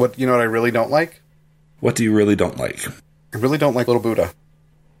 Mm-hmm. You know what I really don't like? What do you really don't like? I really don't like Little Buddha.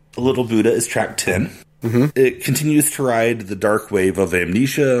 Little Buddha is track 10. Mm-hmm. It continues to ride the dark wave of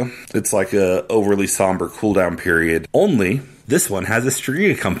Amnesia. It's like a overly somber cooldown period. Only, this one has a string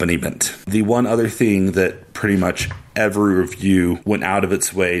accompaniment. The one other thing that pretty much every review went out of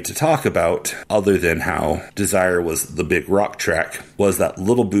its way to talk about, other than how Desire was the big rock track, was that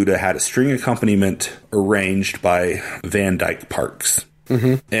Little Buddha had a string accompaniment arranged by Van Dyke Parks.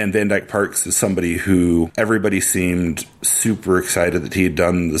 Mm-hmm. And Van Dyke Parks is somebody who everybody seemed super excited that he had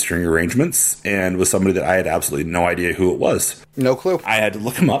done the string arrangements, and was somebody that I had absolutely no idea who it was. No clue. I had to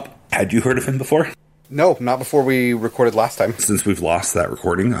look him up. Had you heard of him before? No, not before we recorded last time. Since we've lost that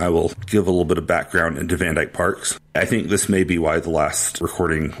recording, I will give a little bit of background into Van Dyke Parks. I think this may be why the last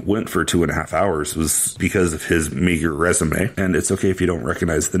recording went for 2.5 hours, was because of his meager resume. And it's okay if you don't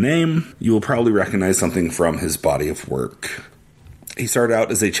recognize the name. You will probably recognize something from his body of work. He started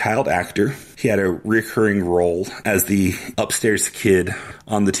out as a child actor. He had a recurring role as the upstairs kid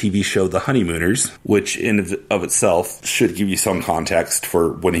on the TV show The Honeymooners, which in of itself should give you some context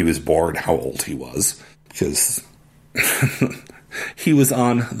for when he was born, how old he was, because he was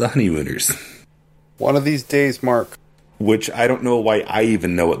on The Honeymooners. One of these days, Mark. Which I don't know why I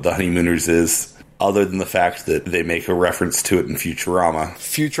even know what The Honeymooners is, other than the fact that they make a reference to it in Futurama.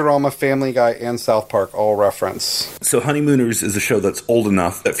 Futurama, Family Guy, and South Park all reference. So Honeymooners is a show that's old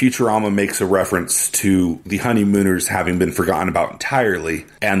enough that Futurama makes a reference to the Honeymooners having been forgotten about entirely,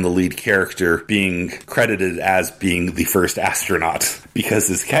 and the lead character being credited as being the first astronaut, because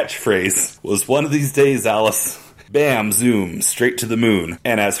his catchphrase was, "One of these days, Alice, bam, zoom, straight to the moon."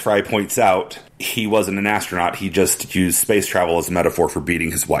 And as Fry points out, he wasn't an astronaut, he just used space travel as a metaphor for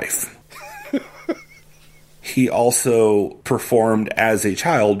beating his wife. He also performed as a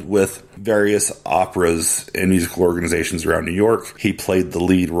child with various operas and musical organizations around New York. He played the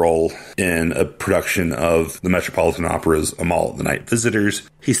lead role in a production of the Metropolitan Opera's Amal at the Night Visitors.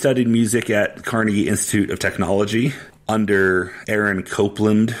 He studied music at Carnegie Institute of Technology under Aaron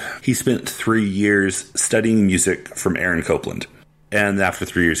Copland. He spent 3 years studying music from Aaron Copland. And after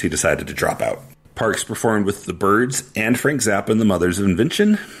 3 years, he decided to drop out. Parks performed with the Byrds and Frank Zappa in The Mothers of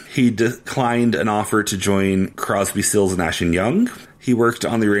Invention. He declined an offer to join Crosby, Stills, Nash & Young. He worked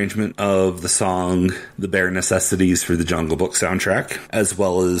on the arrangement of the song The Bare Necessities for the Jungle Book soundtrack, as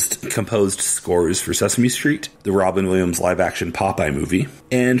well as composed scores for Sesame Street, the Robin Williams live-action Popeye movie,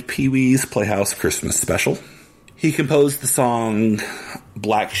 and Pee-wee's Playhouse Christmas Special. He composed the song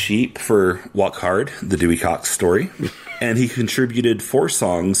Black Sheep for Walk Hard, the Dewey Cox story, and he contributed 4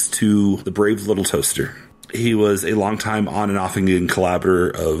 songs to The Brave Little Toaster. He was a longtime on and off again collaborator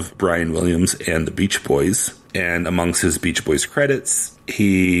of Brian Williams and the Beach Boys, and amongst his Beach Boys credits,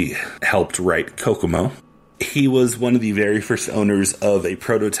 he helped write Kokomo. He was one of the very first owners of a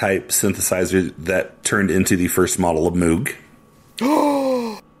prototype synthesizer that turned into the first model of Moog.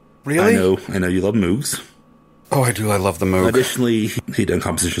 Oh, really? I know you love Moogs. Oh, I do. I love the Moog. Additionally, he'd done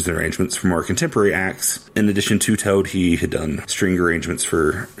compositions and arrangements for more contemporary acts. In addition to Toad, he had done string arrangements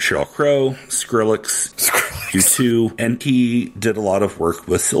for Sheryl Crow, Skrillex, U2, and he did a lot of work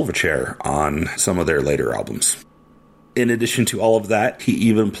with Silverchair on some of their later albums. In addition to all of that, he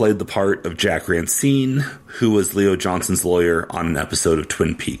even played the part of Jack Rancine, who was Leo Johnson's lawyer on an episode of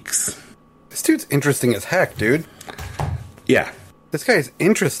Twin Peaks. This dude's interesting as heck, dude. Yeah. This guy is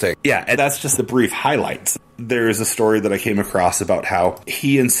interesting. Yeah, and that's just the brief highlights. There is a story that I came across about how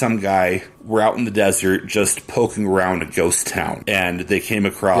he and some guy were out in the desert just poking around a ghost town. And they came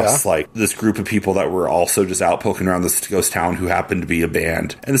across, like, this group of people that were also just out poking around this ghost town who happened to be a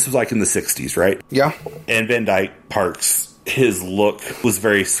band. And this was, like, in the 60s, right? Yeah. And Van Dyke Parks, his look was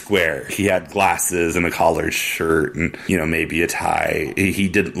very square. He had glasses and a collared shirt and, maybe a tie. He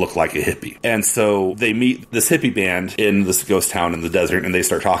didn't look like a hippie. And so they meet this hippie band in this ghost town in the desert, and they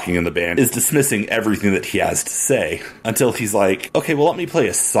start talking, and the band is dismissing everything that he has to say until he's like, okay, well, let me play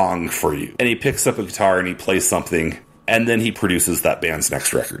a song for you. And he picks up a guitar and he plays something, and then he produces that band's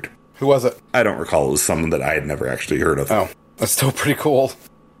next record. Who was it? I don't recall. It was someone that I had never actually heard of. Oh, that's still pretty cool.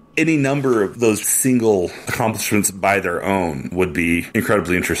 Any number of those single accomplishments by their own would be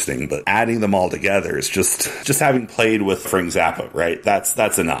incredibly interesting, but adding them all together is just having played with Frank Zappa, right?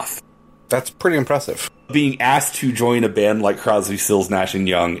 That's enough. That's pretty impressive. Being asked to join a band like Crosby, Stills, Nash &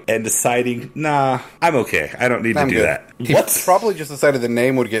 Young and deciding, nah, I'm okay. I don't need to do that. He probably just decided the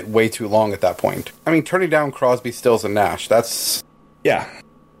name would get way too long at that point. I mean, turning down Crosby, Stills, and Nash, that's... Yeah.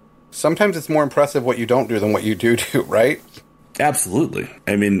 Sometimes it's more impressive what you don't do than what you do, right? Absolutely.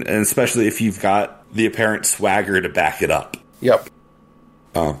 I mean, and especially if you've got the apparent swagger to back it up. Yep.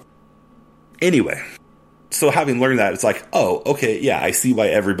 Anyway, so having learned that, it's like, oh, okay, yeah, I see why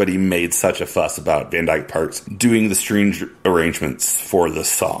everybody made such a fuss about Van Dyke Parks doing the string arrangements for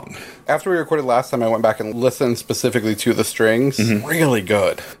this song. After we recorded last time, I went back and listened specifically to the strings. Mm-hmm. Really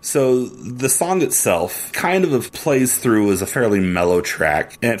good. So the song itself kind of plays through as a fairly mellow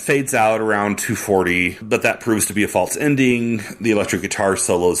track, and it fades out around 2:40, but that proves to be a false ending. The electric guitar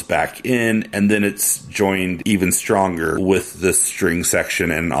solo's back in, and then it's joined even stronger with this string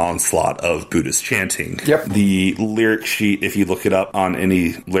section and onslaught of Buddhist chanting. Yep. The lyric sheet, if you look it up on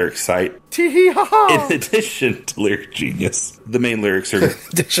any lyric site, in addition to Lyric Genius, the main lyrics are... In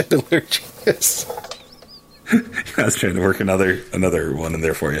addition to Lyric Genius. I was trying to work another one in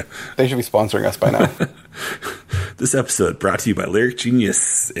there for you. They should be sponsoring us by now. This episode brought to you by Lyric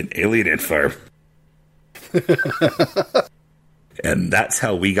Genius and Alien Ant Farm. And that's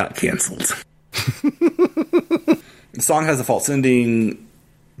how we got canceled. The song has a false ending.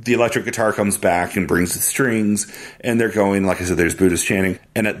 The electric guitar comes back and brings the strings, and they're going, like I said, there's Buddhist chanting.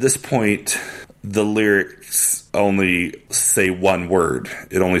 And at this point, the lyrics only say one word.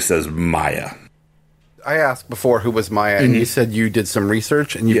 It only says Maya. I asked before who was Maya, and you said you did some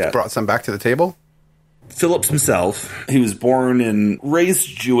research and you brought some back to the table? Phillips himself, he was born and raised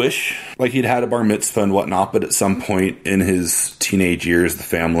Jewish, like he'd had a bar mitzvah and whatnot, but at some point in his teenage years, the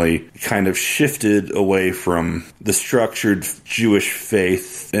family kind of shifted away from the structured Jewish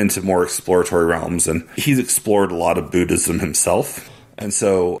faith into more exploratory realms, and he's explored a lot of Buddhism himself. And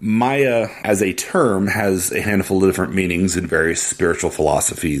so Maya, as a term, has a handful of different meanings in various spiritual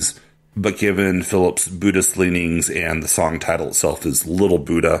philosophies. But given Phillips' Buddhist leanings and the song title itself is Little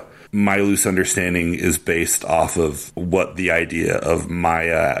Buddha, my loose understanding is based off of what the idea of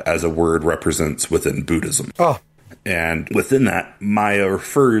Maya as a word represents within Buddhism. Oh. And within that, Maya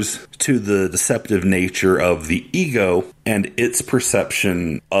refers to the deceptive nature of the ego and its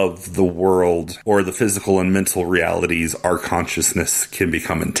perception of the world or the physical and mental realities our consciousness can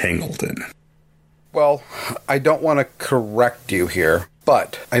become entangled in. Well, I don't want to correct you here,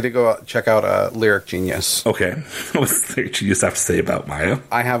 but I did go check out Lyric Genius. Okay. What does Lyric Genius have to say about Maya?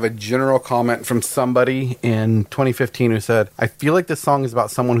 I have a general comment from somebody in 2015 who said, I feel like this song is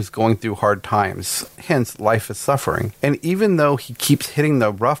about someone who's going through hard times, hence life is suffering. And even though he keeps hitting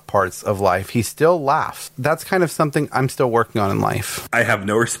the rough parts of life, he still laughs. That's kind of something I'm still working on in life. I have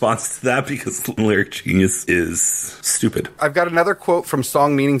no response to that because Lyric Genius is stupid. I've got another quote from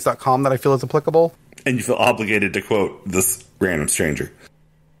songmeanings.com that I feel is applicable. And you feel obligated to quote this random stranger.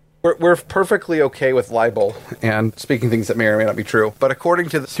 We're perfectly okay with libel and speaking things that may or may not be true. But according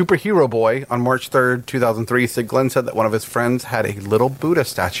to the Superhero Boy on March 3rd, 2003, Sid Glenn said that one of his friends had a little Buddha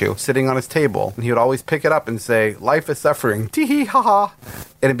statue sitting on his table. And he would always pick it up and say, life is suffering, tee-hee, ha-ha.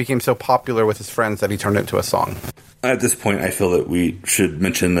 And it became so popular with his friends that he turned it into a song. At this point, I feel that we should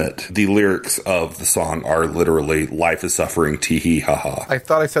mention that the lyrics of the song are literally, life is suffering, tee-hee, ha-ha. I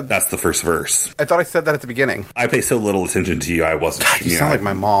thought I said... That's the first verse. I thought I said that at the beginning. I pay so little attention to you, I wasn't... God, you sound like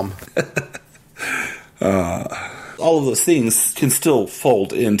my mom. All of those things can still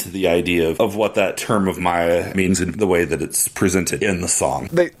fold into the idea of what that term of Maya means in the way that it's presented in the song.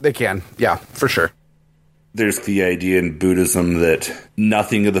 They can, yeah, for sure. There's the idea in Buddhism that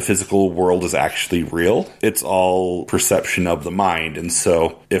nothing of the physical world is actually real. It's all perception of the mind. And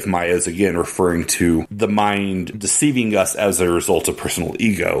so if Maya is again referring to the mind deceiving us as a result of personal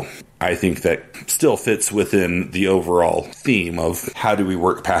ego, I think that still fits within the overall theme of how do we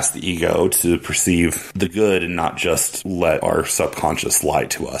work past the ego to perceive the good and not just let our subconscious lie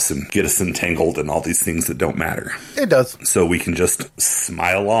to us and get us entangled in all these things that don't matter. It does. So we can just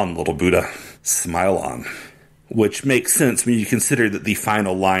smile on, little Buddha. Smile on. Which makes sense when you consider that the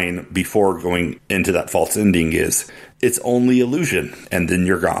final line before going into that false ending is, it's only illusion, and then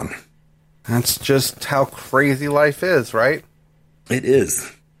you're gone. That's just how crazy life is, right? It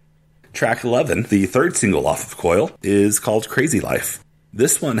is. Track 11, the third single off of Coil, is called Crazy Life.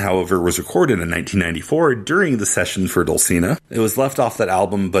 This one, however, was recorded in 1994 during the session for Dulcina. It was left off that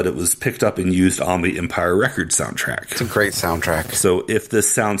album, but it was picked up and used on the Empire Records soundtrack. It's a great soundtrack. So if this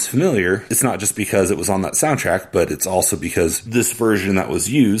sounds familiar, it's not just because it was on that soundtrack, but it's also because this version that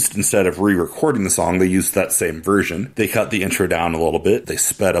was used, instead of re-recording the song, they used that same version. They cut the intro down a little bit, they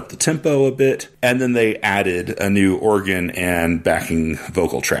sped up the tempo a bit, and then they added a new organ and backing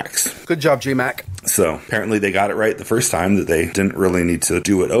vocal tracks. Good job, G-Mac. So apparently they got it right the first time, that they didn't really need to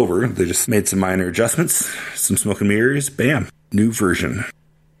do it over. They just made some minor adjustments, some smoke and mirrors, bam, new version.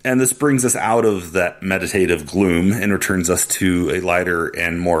 And this brings us out of that meditative gloom and returns us to a lighter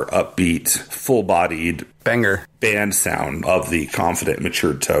and more upbeat, full-bodied banger band sound of the confident,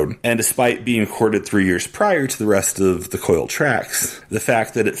 matured Toad. And despite being recorded 3 years prior to the rest of the Coil tracks, the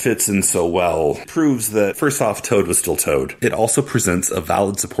fact that it fits in so well proves that, first off, Toad was still Toad. It also presents a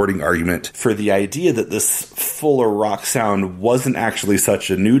valid supporting argument for the idea that this fuller rock sound wasn't actually such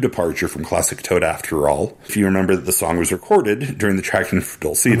a new departure from classic Toad after all. If you remember that the song was recorded during the tracking for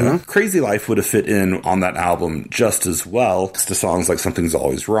Dulcina, Crazy Life would have fit in on that album just as well to songs like Something's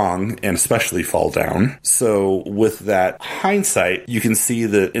Always Wrong and especially Fall Down. So with that hindsight, you can see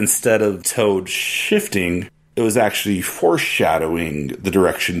that instead of Toad shifting, It was actually foreshadowing the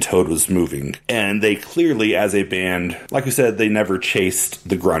direction Toad was moving. And they clearly, as a band, like we said, they never chased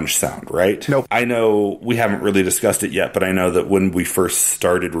the grunge sound, right? Nope. I know we haven't really discussed it yet, but I know that when we first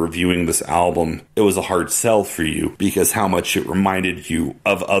started reviewing this album, it was a hard sell for you because how much it reminded you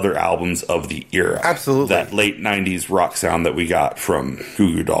of other albums of the era. Absolutely. That late 90s rock sound that we got from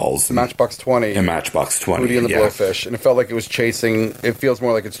Goo Goo Dolls. Matchbox 20. And Matchbox 20. Hootie and the Blowfish. And it felt like it was chasing, it feels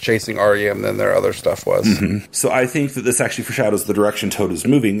more like it's chasing REM than their other stuff was. Mm-hmm. So I think that this actually foreshadows the direction Toad is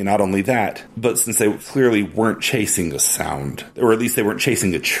moving, and not only that, but since they clearly weren't chasing a sound, or at least they weren't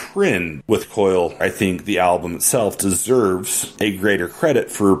chasing a trend with Coil, I think the album itself deserves a greater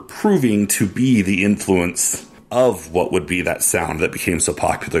credit for proving to be the influence of what would be that sound that became so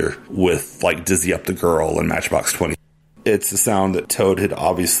popular with, like, Dizzy Up the Girl and Matchbox 20. It's a sound that Toad had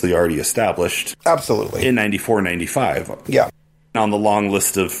obviously already established. Absolutely. In 94, 95. Yeah. On the long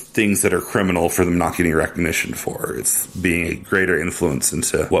list of things that are criminal for them not getting recognition for. It's being a greater influence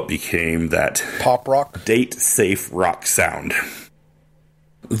into what became that pop rock, date-safe rock sound.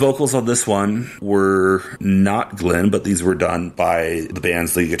 Vocals on this one were not Glenn, but these were done by the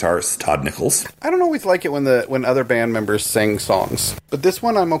band's lead guitarist, Todd Nichols. I don't always like it when other band members sing songs, but this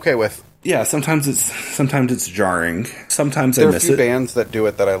one I'm okay with. Yeah, sometimes it's jarring. Sometimes I miss it. There are a few bands that do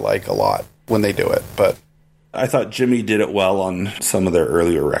it that I like a lot when they do it, but I thought Jimmy did it well on some of their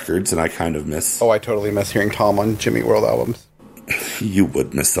earlier records, and I kind of miss... Oh, I totally miss hearing Tom on Jimmy World albums. You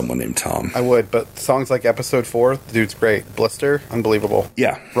would miss someone named Tom. I would, but songs like Episode 4, the dude's great. Blister, unbelievable.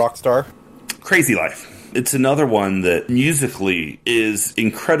 Yeah. Rockstar. Crazy Life. It's another one that musically is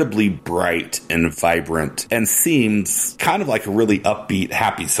incredibly bright and vibrant and seems kind of like a really upbeat,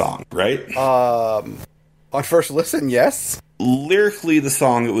 happy song, right? On first listen, yes. Lyrically, the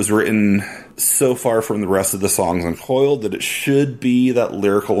song, it was written so far from the rest of the songs on Coil that it should be that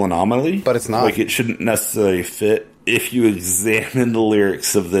lyrical anomaly. But it's not. Like, it shouldn't necessarily fit. If you examine the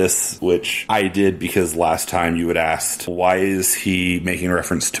lyrics of this, which I did because last time you had asked, why is he making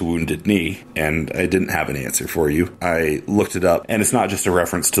reference to Wounded Knee? And I didn't have an answer for you. I looked it up, and it's not just a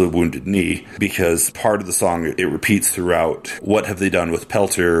reference to the Wounded Knee, because part of the song, it repeats throughout, what have they done with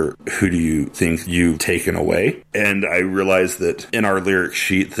Pelter? Who do you think you've taken away? And I realized that in our lyric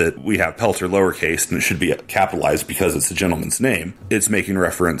sheet that we have Pelter lowercase, and it should be capitalized because it's a gentleman's name. It's making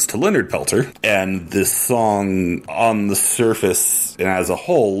reference to Leonard Pelter, and this song on the surface and as a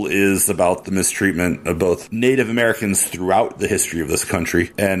whole is about the mistreatment of both Native Americans throughout the history of this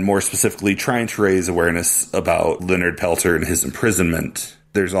country, and more specifically trying to raise awareness about Leonard Pelter and his imprisonment.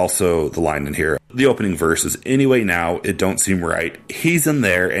 There's also the line in here. The opening verse is, anyway now, it don't seem right. He's in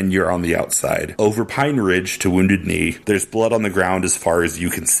there and you're on the outside. Over Pine Ridge to Wounded Knee, there's blood on the ground as far as you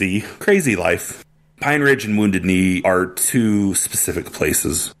can see. Crazy life. Pine Ridge and Wounded Knee are two specific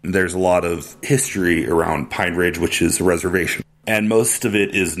places. There's a lot of history around Pine Ridge, which is a reservation, and most of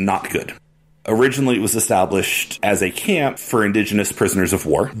it is not good. Originally, it was established as a camp for indigenous prisoners of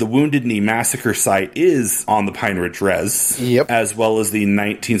war. The Wounded Knee massacre site is on the Pine Ridge Res, as well as the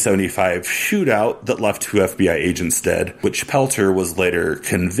 1975 shootout that left 2 FBI agents dead, which Pelter was later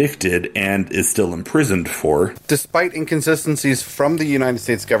convicted and is still imprisoned for. Despite inconsistencies from the United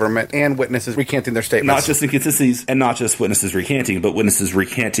States government and witnesses recanting their statements. Not just inconsistencies and not just witnesses recanting, but witnesses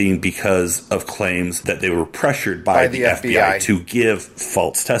recanting because of claims that they were pressured by the FBI to give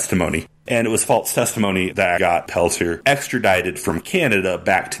false testimony. And it was false testimony that got Pelter extradited from Canada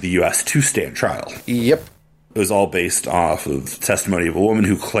back to the U.S. to stand trial. Yep. It was all based off of testimony of a woman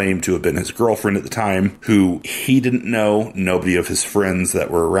who claimed to have been his girlfriend at the time, who he didn't know, nobody of his friends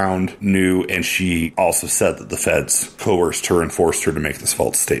that were around knew, and she also said that the feds coerced her and forced her to make this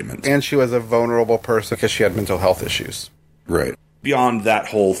false statement. And she was a vulnerable person because she had mental health issues. Right. Beyond that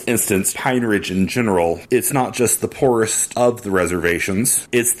whole instance, Pine Ridge in general, it's not just the poorest of the reservations,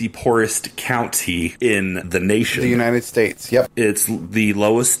 it's the poorest county in the nation. The United States, yep. It's the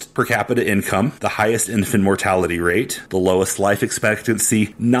lowest per capita income, the highest infant mortality rate, the lowest life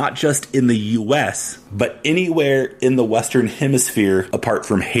expectancy, not just in the U.S., but anywhere in the Western Hemisphere apart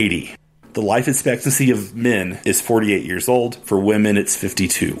from Haiti. The life expectancy of men is 48 years old. For women, it's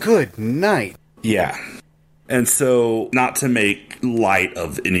 52. Good night. Yeah. And so, not to make light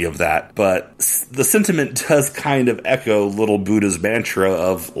of any of that, but the sentiment does kind of echo Little Buddha's mantra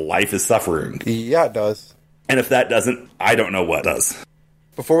of life is suffering. Yeah, it does. And if that doesn't, I don't know what does.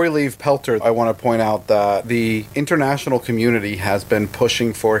 Before we leave Pelter, I want to point out that the international community has been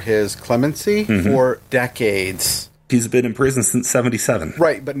pushing for his clemency for decades. He's been in prison since 77.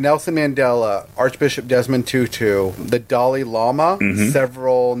 Right, but Nelson Mandela, Archbishop Desmond Tutu, the Dalai Lama,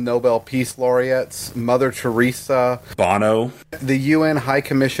 several Nobel Peace Laureates, Mother Teresa, Bono, the UN High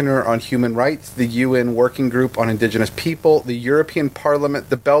Commissioner on Human Rights, the UN Working Group on Indigenous People, the European Parliament,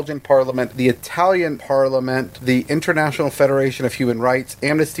 the Belgian Parliament, the Italian Parliament, the International Federation of Human Rights,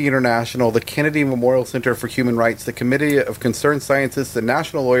 Amnesty International, the Kennedy Memorial Center for Human Rights, the Committee of Concerned Scientists, the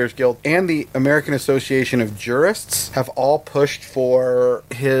National Lawyers Guild, and the American Association of Jurists have all pushed for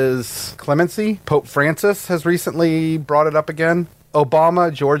his clemency. Pope Francis has recently brought it up again.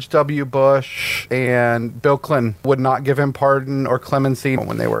 Obama, George W. Bush, and Bill Clinton would not give him pardon or clemency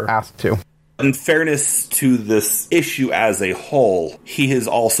when they were asked to. In fairness to this issue as a whole, he has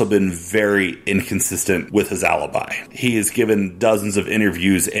also been very inconsistent with his alibi. He has given dozens of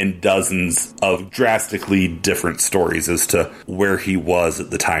interviews and dozens of drastically different stories as to where he was at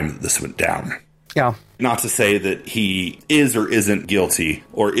the time that this went down. Yeah. Not to say that he is or isn't guilty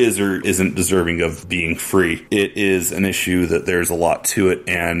or is or isn't deserving of being free. It is an issue that there's a lot to it,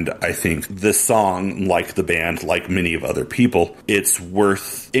 and I think this song, like the band, like many of other people, it's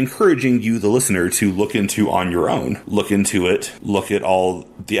worth encouraging you, the listener, to look into on your own. Look into it, look at all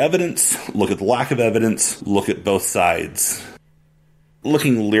the evidence, look at the lack of evidence, look at both sides.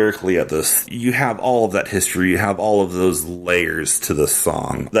 Looking lyrically at this, you have all of that history, you have all of those layers to the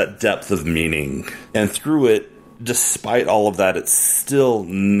song, that depth of meaning. And through it, despite all of that, it's still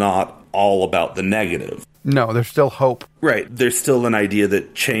not all about the negative. No, there's still hope. Right. There's still an idea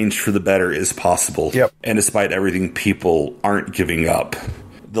that change for the better is possible. Yep. And despite everything, people aren't giving up.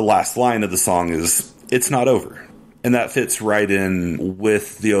 The last line of the song is, "It's not over." And that fits right in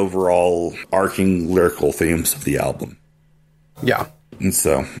with the overall arcing lyrical themes of the album. Yeah. And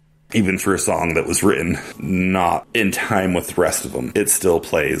so, even for a song that was written not in time with the rest of them, it still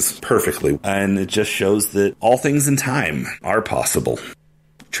plays perfectly. And it just shows that all things in time are possible.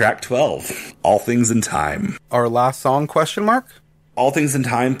 Track 12, All Things in Time. Our last song, question mark? All Things in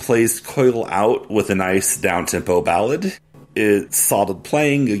Time plays Coil out with a nice down-tempo ballad. It's solid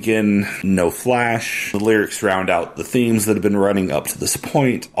playing, again, no flash. The lyrics round out the themes that have been running up to this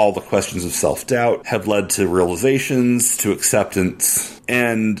point. All the questions of self-doubt have led to realizations, to acceptance,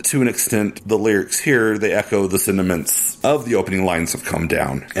 and to an extent, the lyrics here, they echo the sentiments of the opening lines of Come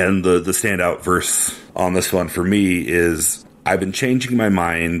Down. And the standout verse on this one for me is, I've been changing my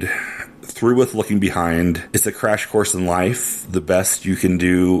mind through with looking behind. It's a crash course in life. The best you can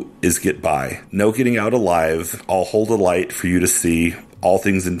do is get by. No getting out alive. I'll hold a light for you to see. All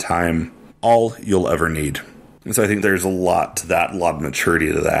things in time. All you'll ever need. And so I think there's a lot to that, a lot of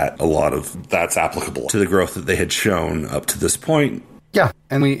maturity to that, a lot of that's applicable to the growth that they had shown up to this point. Yeah,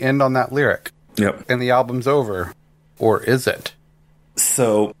 and we end on that lyric. Yep. And the album's over. Or is it?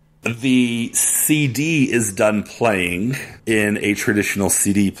 So the CD is done playing in a traditional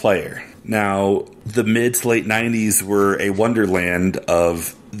CD player. Now, the mid to late 90s were a wonderland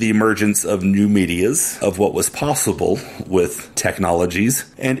of the emergence of new medias, of what was possible with technologies.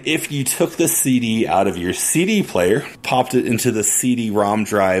 And if you took the CD out of your CD player, popped it into the CD-ROM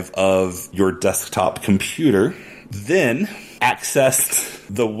drive of your desktop computer, then accessed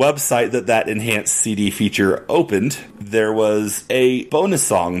the website that enhanced CD feature opened, there was a bonus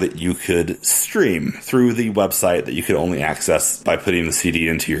song that you could stream through the website that you could only access by putting the CD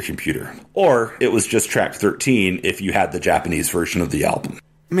into your computer. Or it was just track 13 if you had the Japanese version of the album.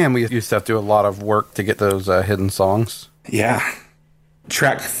 Man, we used to have to do a lot of work to get those hidden songs. Yeah.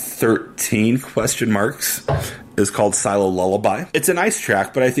 Track 13, question marks, is called Silo Lullaby. It's a nice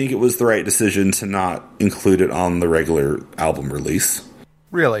track, but I think it was the right decision to not include it on the regular album release.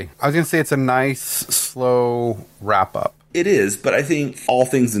 Really? I was going to say it's a nice, slow wrap-up. It is, but I think All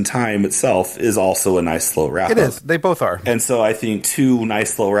Things in Time itself is also a nice, slow wrap-up. It is. They both are. And so I think two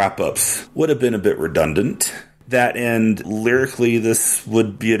nice, slow wrap-ups would have been a bit redundant. That and lyrically, this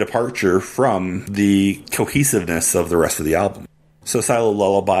would be a departure from the cohesiveness of the rest of the album. So Silo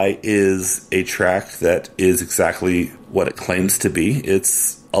Lullaby is a track that is exactly what it claims to be.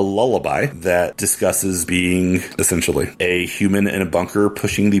 It's a lullaby that discusses being, essentially, a human in a bunker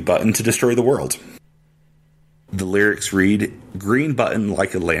pushing the button to destroy the world. The lyrics read, green button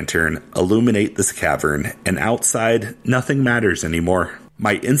like a lantern, illuminate this cavern, and outside, nothing matters anymore.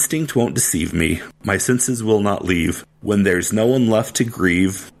 My instinct won't deceive me. My senses will not leave. When there's no one left to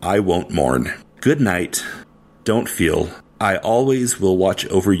grieve, I won't mourn. Good night. Don't feel. I always will watch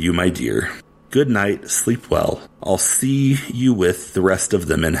over you, my dear. Good night. Sleep well. I'll see you with the rest of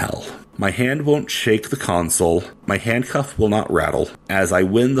them in hell. My hand won't shake the console. My handcuff will not rattle as I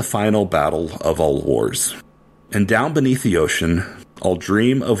win the final battle of all wars. And down beneath the ocean, I'll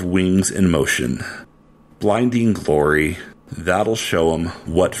dream of wings in motion. blinding glory, that'll show 'em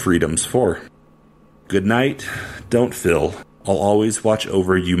what freedom's for. Good night, don't fill, I'll always watch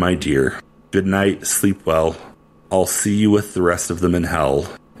over you, my dear. Good night, sleep well, I'll see you with the rest of them in hell.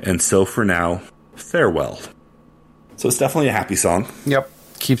 And so for now, farewell. So it's definitely a happy song. Yep.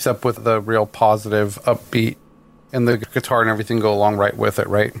 Keeps up with the real positive, upbeat, and the guitar and everything go along right with it,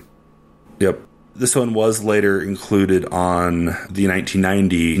 right? Yep. This one was later included on the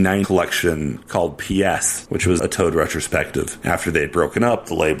 1999 collection called PS, which was a Toad retrospective. After they had broken up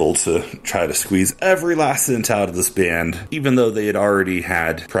the label to try to squeeze every last cent out of this band, even though they had already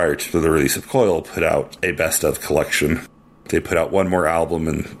had, prior to the release of Coil, put out a best of collection. They put out one more album,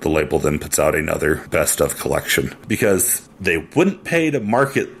 and the label then puts out another best of collection. Because they wouldn't pay to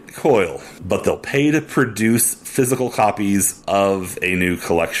market Coil, but they'll pay to produce physical copies of a new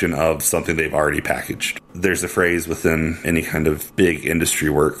collection of something they've already packaged. There's a phrase within any kind of big industry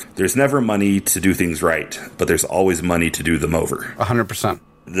work. There's never money to do things right, but there's always money to do them over. 100%.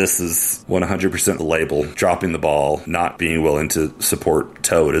 This is 100% the label dropping the ball, not being willing to support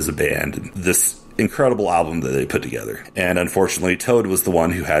Toad as a band. This incredible album that they put together. And unfortunately, Toad was the one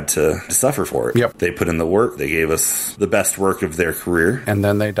who had to suffer for it. Yep. They put in the work. They gave us the best work of their career. And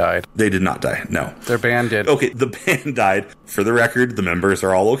then they died. They did not die. No. Their band did. Okay, the band died. For the record, the members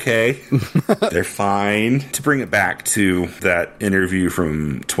are all okay. They're fine. To bring it back to that interview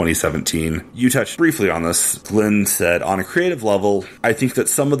from 2017, you touched briefly on this. Glenn said, on a creative level, I think that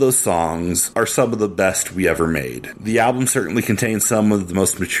some of those songs are some of the best we ever made. The album certainly contains some of the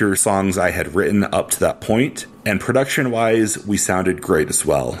most mature songs I had written up to that point, and production-wise, we sounded great as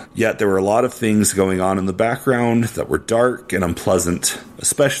well. Yet there were a lot of things going on in the background that were dark and unpleasant,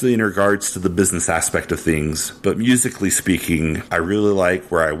 especially in regards to the business aspect of things. But musically speaking, I really like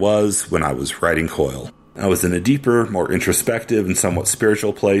where I was when I was writing Coil. I was in a deeper, more introspective, and somewhat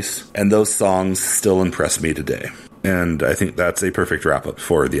spiritual place, and those songs still impress me today. And I think that's a perfect wrap-up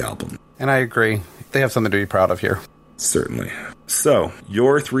for the album. And I agree. They have something to be proud of here. Certainly. So,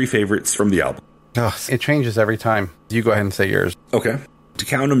 your 3 favorites from the album. Oh, it changes every time. You go ahead and say yours. Okay. To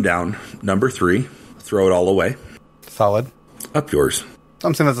count them down, number 3, Throw It All Away. Solid. Up yours.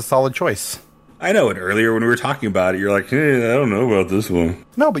 I'm saying that's a solid choice. I know it. Earlier when we were talking about it, you're like, hey, I don't know about this one.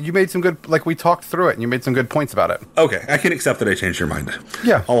 No, but you made some good, like we talked through it and you made some good points about it. Okay. I can accept that I changed your mind.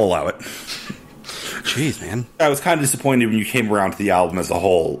 Yeah. I'll allow it. Jeez, man. I was kind of disappointed when you came around to the album as a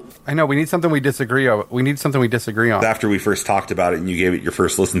whole. I know, we need something we disagree on. After we first talked about it and you gave it your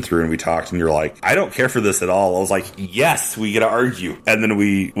first listen through and we talked and you're like, I don't care for this at all. I was like, yes, we get to argue. And then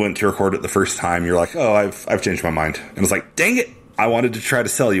we went to record it the first time. You're like, oh, I've changed my mind. And I was like, dang it. I wanted to try to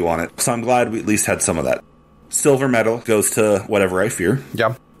sell you on it. So I'm glad we at least had some of that. Silver medal goes to Whatever I Fear.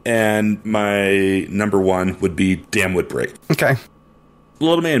 Yeah. And my number 1 would be Damn Would Break. Okay.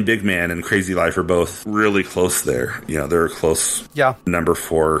 Little Man, Big Man, and Crazy Life are both really close there. You know, they're a close number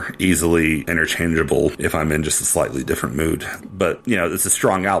 4, easily interchangeable if I'm in just a slightly different mood. But, you know, it's a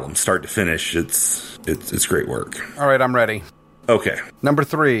strong album, start to finish. It's great work. All right, I'm ready. Okay. Number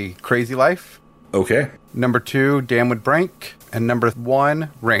 3, Crazy Life. Okay. Number 2, Damn Would Break. And number 1,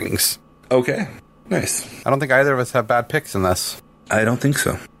 Rings. Okay. Nice. I don't think either of us have bad picks in this. I don't think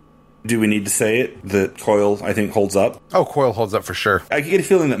so. Do we need to say it that Coil, I think, holds up? Oh, Coil holds up for sure. I get a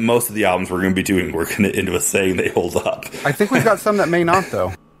feeling that most of the albums we're going to be doing, we're going to end with saying they hold up. I think we've got some that may not,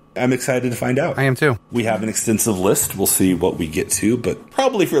 though. I'm excited to find out. I am, too. We have an extensive list. We'll see what we get to, but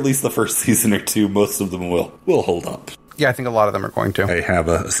probably for at least the first season or 2, most of them will hold up. Yeah, I think a lot of them are going to. I have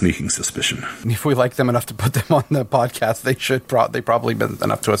a sneaking suspicion. If we like them enough to put them on the podcast, they probably been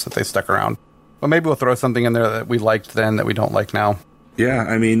enough to us that they stuck around. But maybe we'll throw something in there that we liked then that we don't like now. Yeah,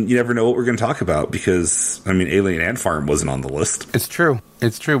 I mean, you never know what we're going to talk about because, I mean, Alien Ant Farm wasn't on the list. It's true.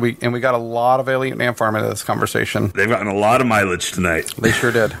 We got a lot of Alien Ant Farm into this conversation. They've gotten a lot of mileage tonight. They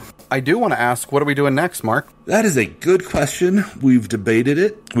sure did. I do want to ask, what are we doing next, Mark? That is a good question. We've debated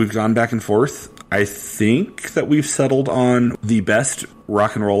it. We've gone back and forth. I think that we've settled on the best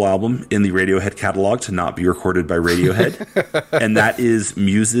rock and roll album in the Radiohead catalog to not be recorded by Radiohead, and that is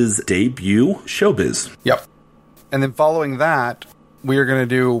Muse's debut, Showbiz. Yep. And then following that, we are going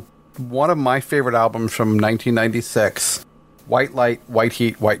to do one of my favorite albums from 1996, White Light, White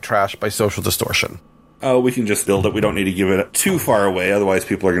Heat, White Trash by Social Distortion. Oh, we can just build it. We don't need to give it too far away, otherwise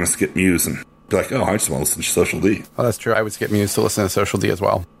people are going to skip Muse and be like, oh, I just want to listen to Social D. Oh, that's true. I would skip Muse to listen to Social D as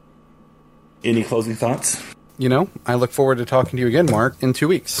well. Any closing thoughts? You know, I look forward to talking to you again, Mark, in 2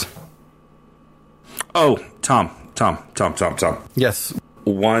 weeks. Oh, Tom. Yes.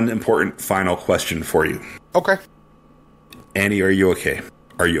 One important final question for you. Okay. Annie, are you okay?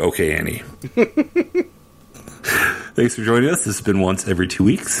 Are you okay, Annie? Thanks for joining us. This has been Once Every 2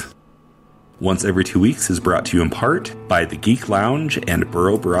 Weeks. Once Every 2 Weeks is brought to you in part by The Geek Lounge and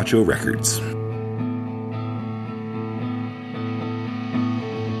Burro Borracho Records.